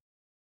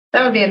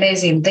 That would be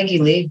amazing. Thank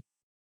you, Lee.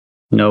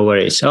 No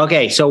worries.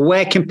 Okay. So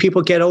where can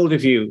people get hold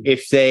of you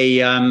if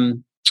they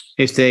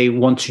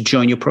want to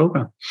join your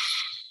program?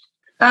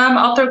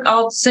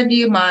 I'll send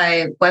you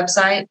my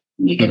website.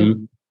 You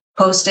can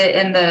post it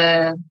in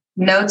the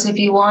notes if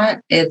you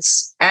want.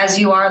 It's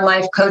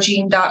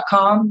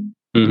asyouarelifecoaching.com.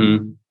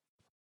 Okie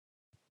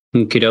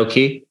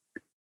dokie.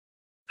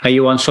 Are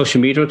you on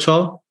social media at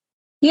all?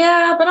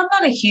 Yeah, but I'm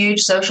not a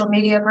huge social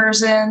media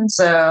person.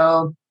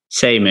 So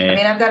same here. I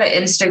mean, I've got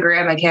an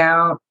Instagram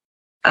account.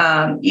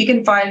 You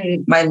can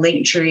find my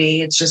link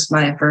tree. It's just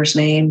my first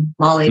name,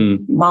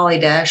 Molly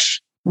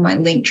Dash, my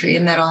link tree,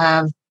 and that'll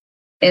have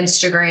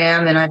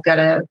Instagram, and I've got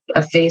a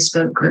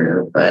Facebook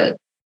group, but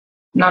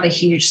not a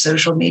huge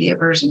social media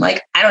person.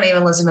 Like, I don't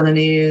even listen to the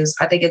news.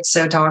 I think it's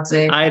so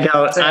toxic. I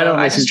don't.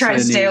 I just try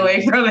to stay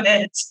away from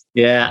it.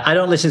 Yeah, I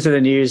don't listen to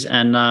the news,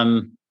 and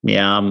I'm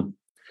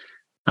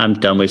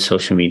done with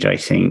social media. I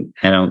think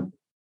I don't.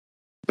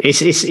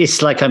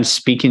 It's like I'm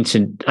speaking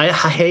to. I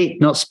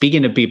hate not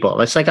speaking to people.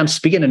 It's like I'm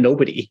speaking to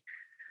nobody.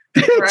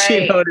 Right. Do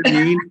you know what I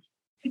mean?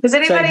 Is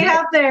anybody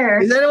out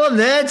there? Is anyone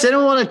there? Does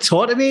anyone want to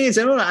talk to me? Does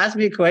anyone want to ask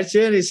me a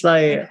question? It's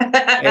like,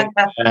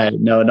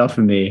 no, not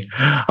for me.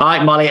 All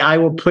right, Molly, I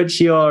will put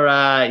your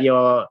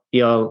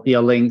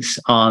links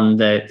on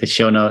the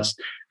show notes,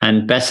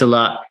 and best of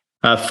luck,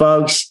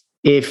 folks.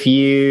 If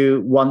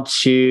you want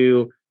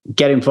to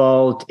get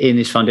involved in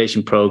this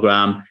foundation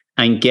program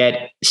and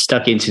get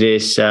stuck into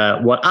this,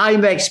 what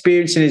I'm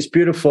experiencing is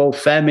beautiful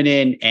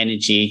feminine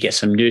energy. Get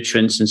some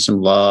nutrients and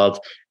some love,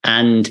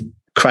 and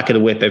crack of the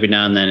whip every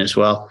now and then as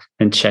well,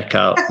 and check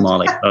out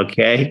Molly.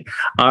 Okay.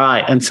 All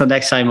right. Until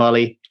next time,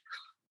 Molly.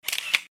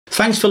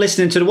 Thanks for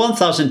listening to the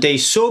 1000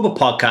 Days Sober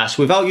podcast.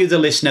 Without you, the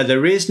listener,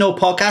 there is no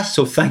podcast.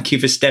 So thank you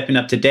for stepping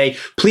up today.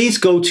 Please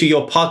go to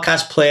your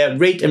podcast player,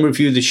 rate and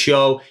review the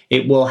show.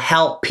 It will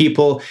help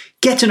people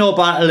get to know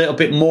about it a little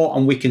bit more,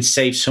 and we can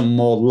save some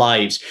more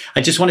lives.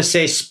 I just want to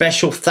say a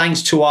special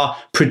thanks to our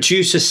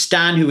producer,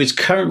 Stan, who is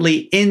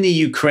currently in the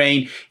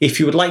Ukraine. If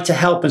you would like to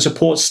help and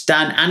support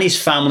Stan and his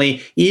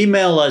family,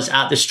 email us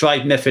at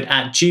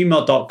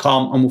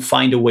thestrivemethod@gmail.com and we'll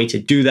find a way to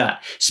do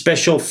that.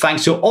 Special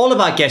thanks to all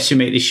of our guests who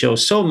make this show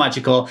so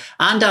magical,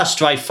 and our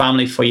Strive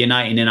family for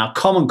uniting in our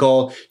common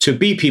goal to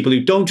be people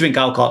who don't drink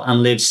alcohol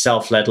and live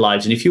self-led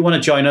lives. And if you want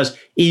to join us,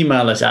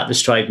 email us at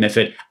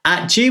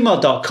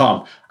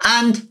thestrivemethod@gmail.com.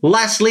 And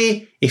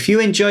lastly, if you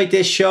enjoyed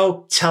this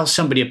show, tell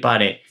somebody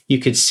about it. You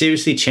could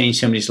seriously change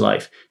somebody's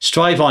life.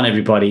 Strive on,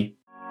 everybody.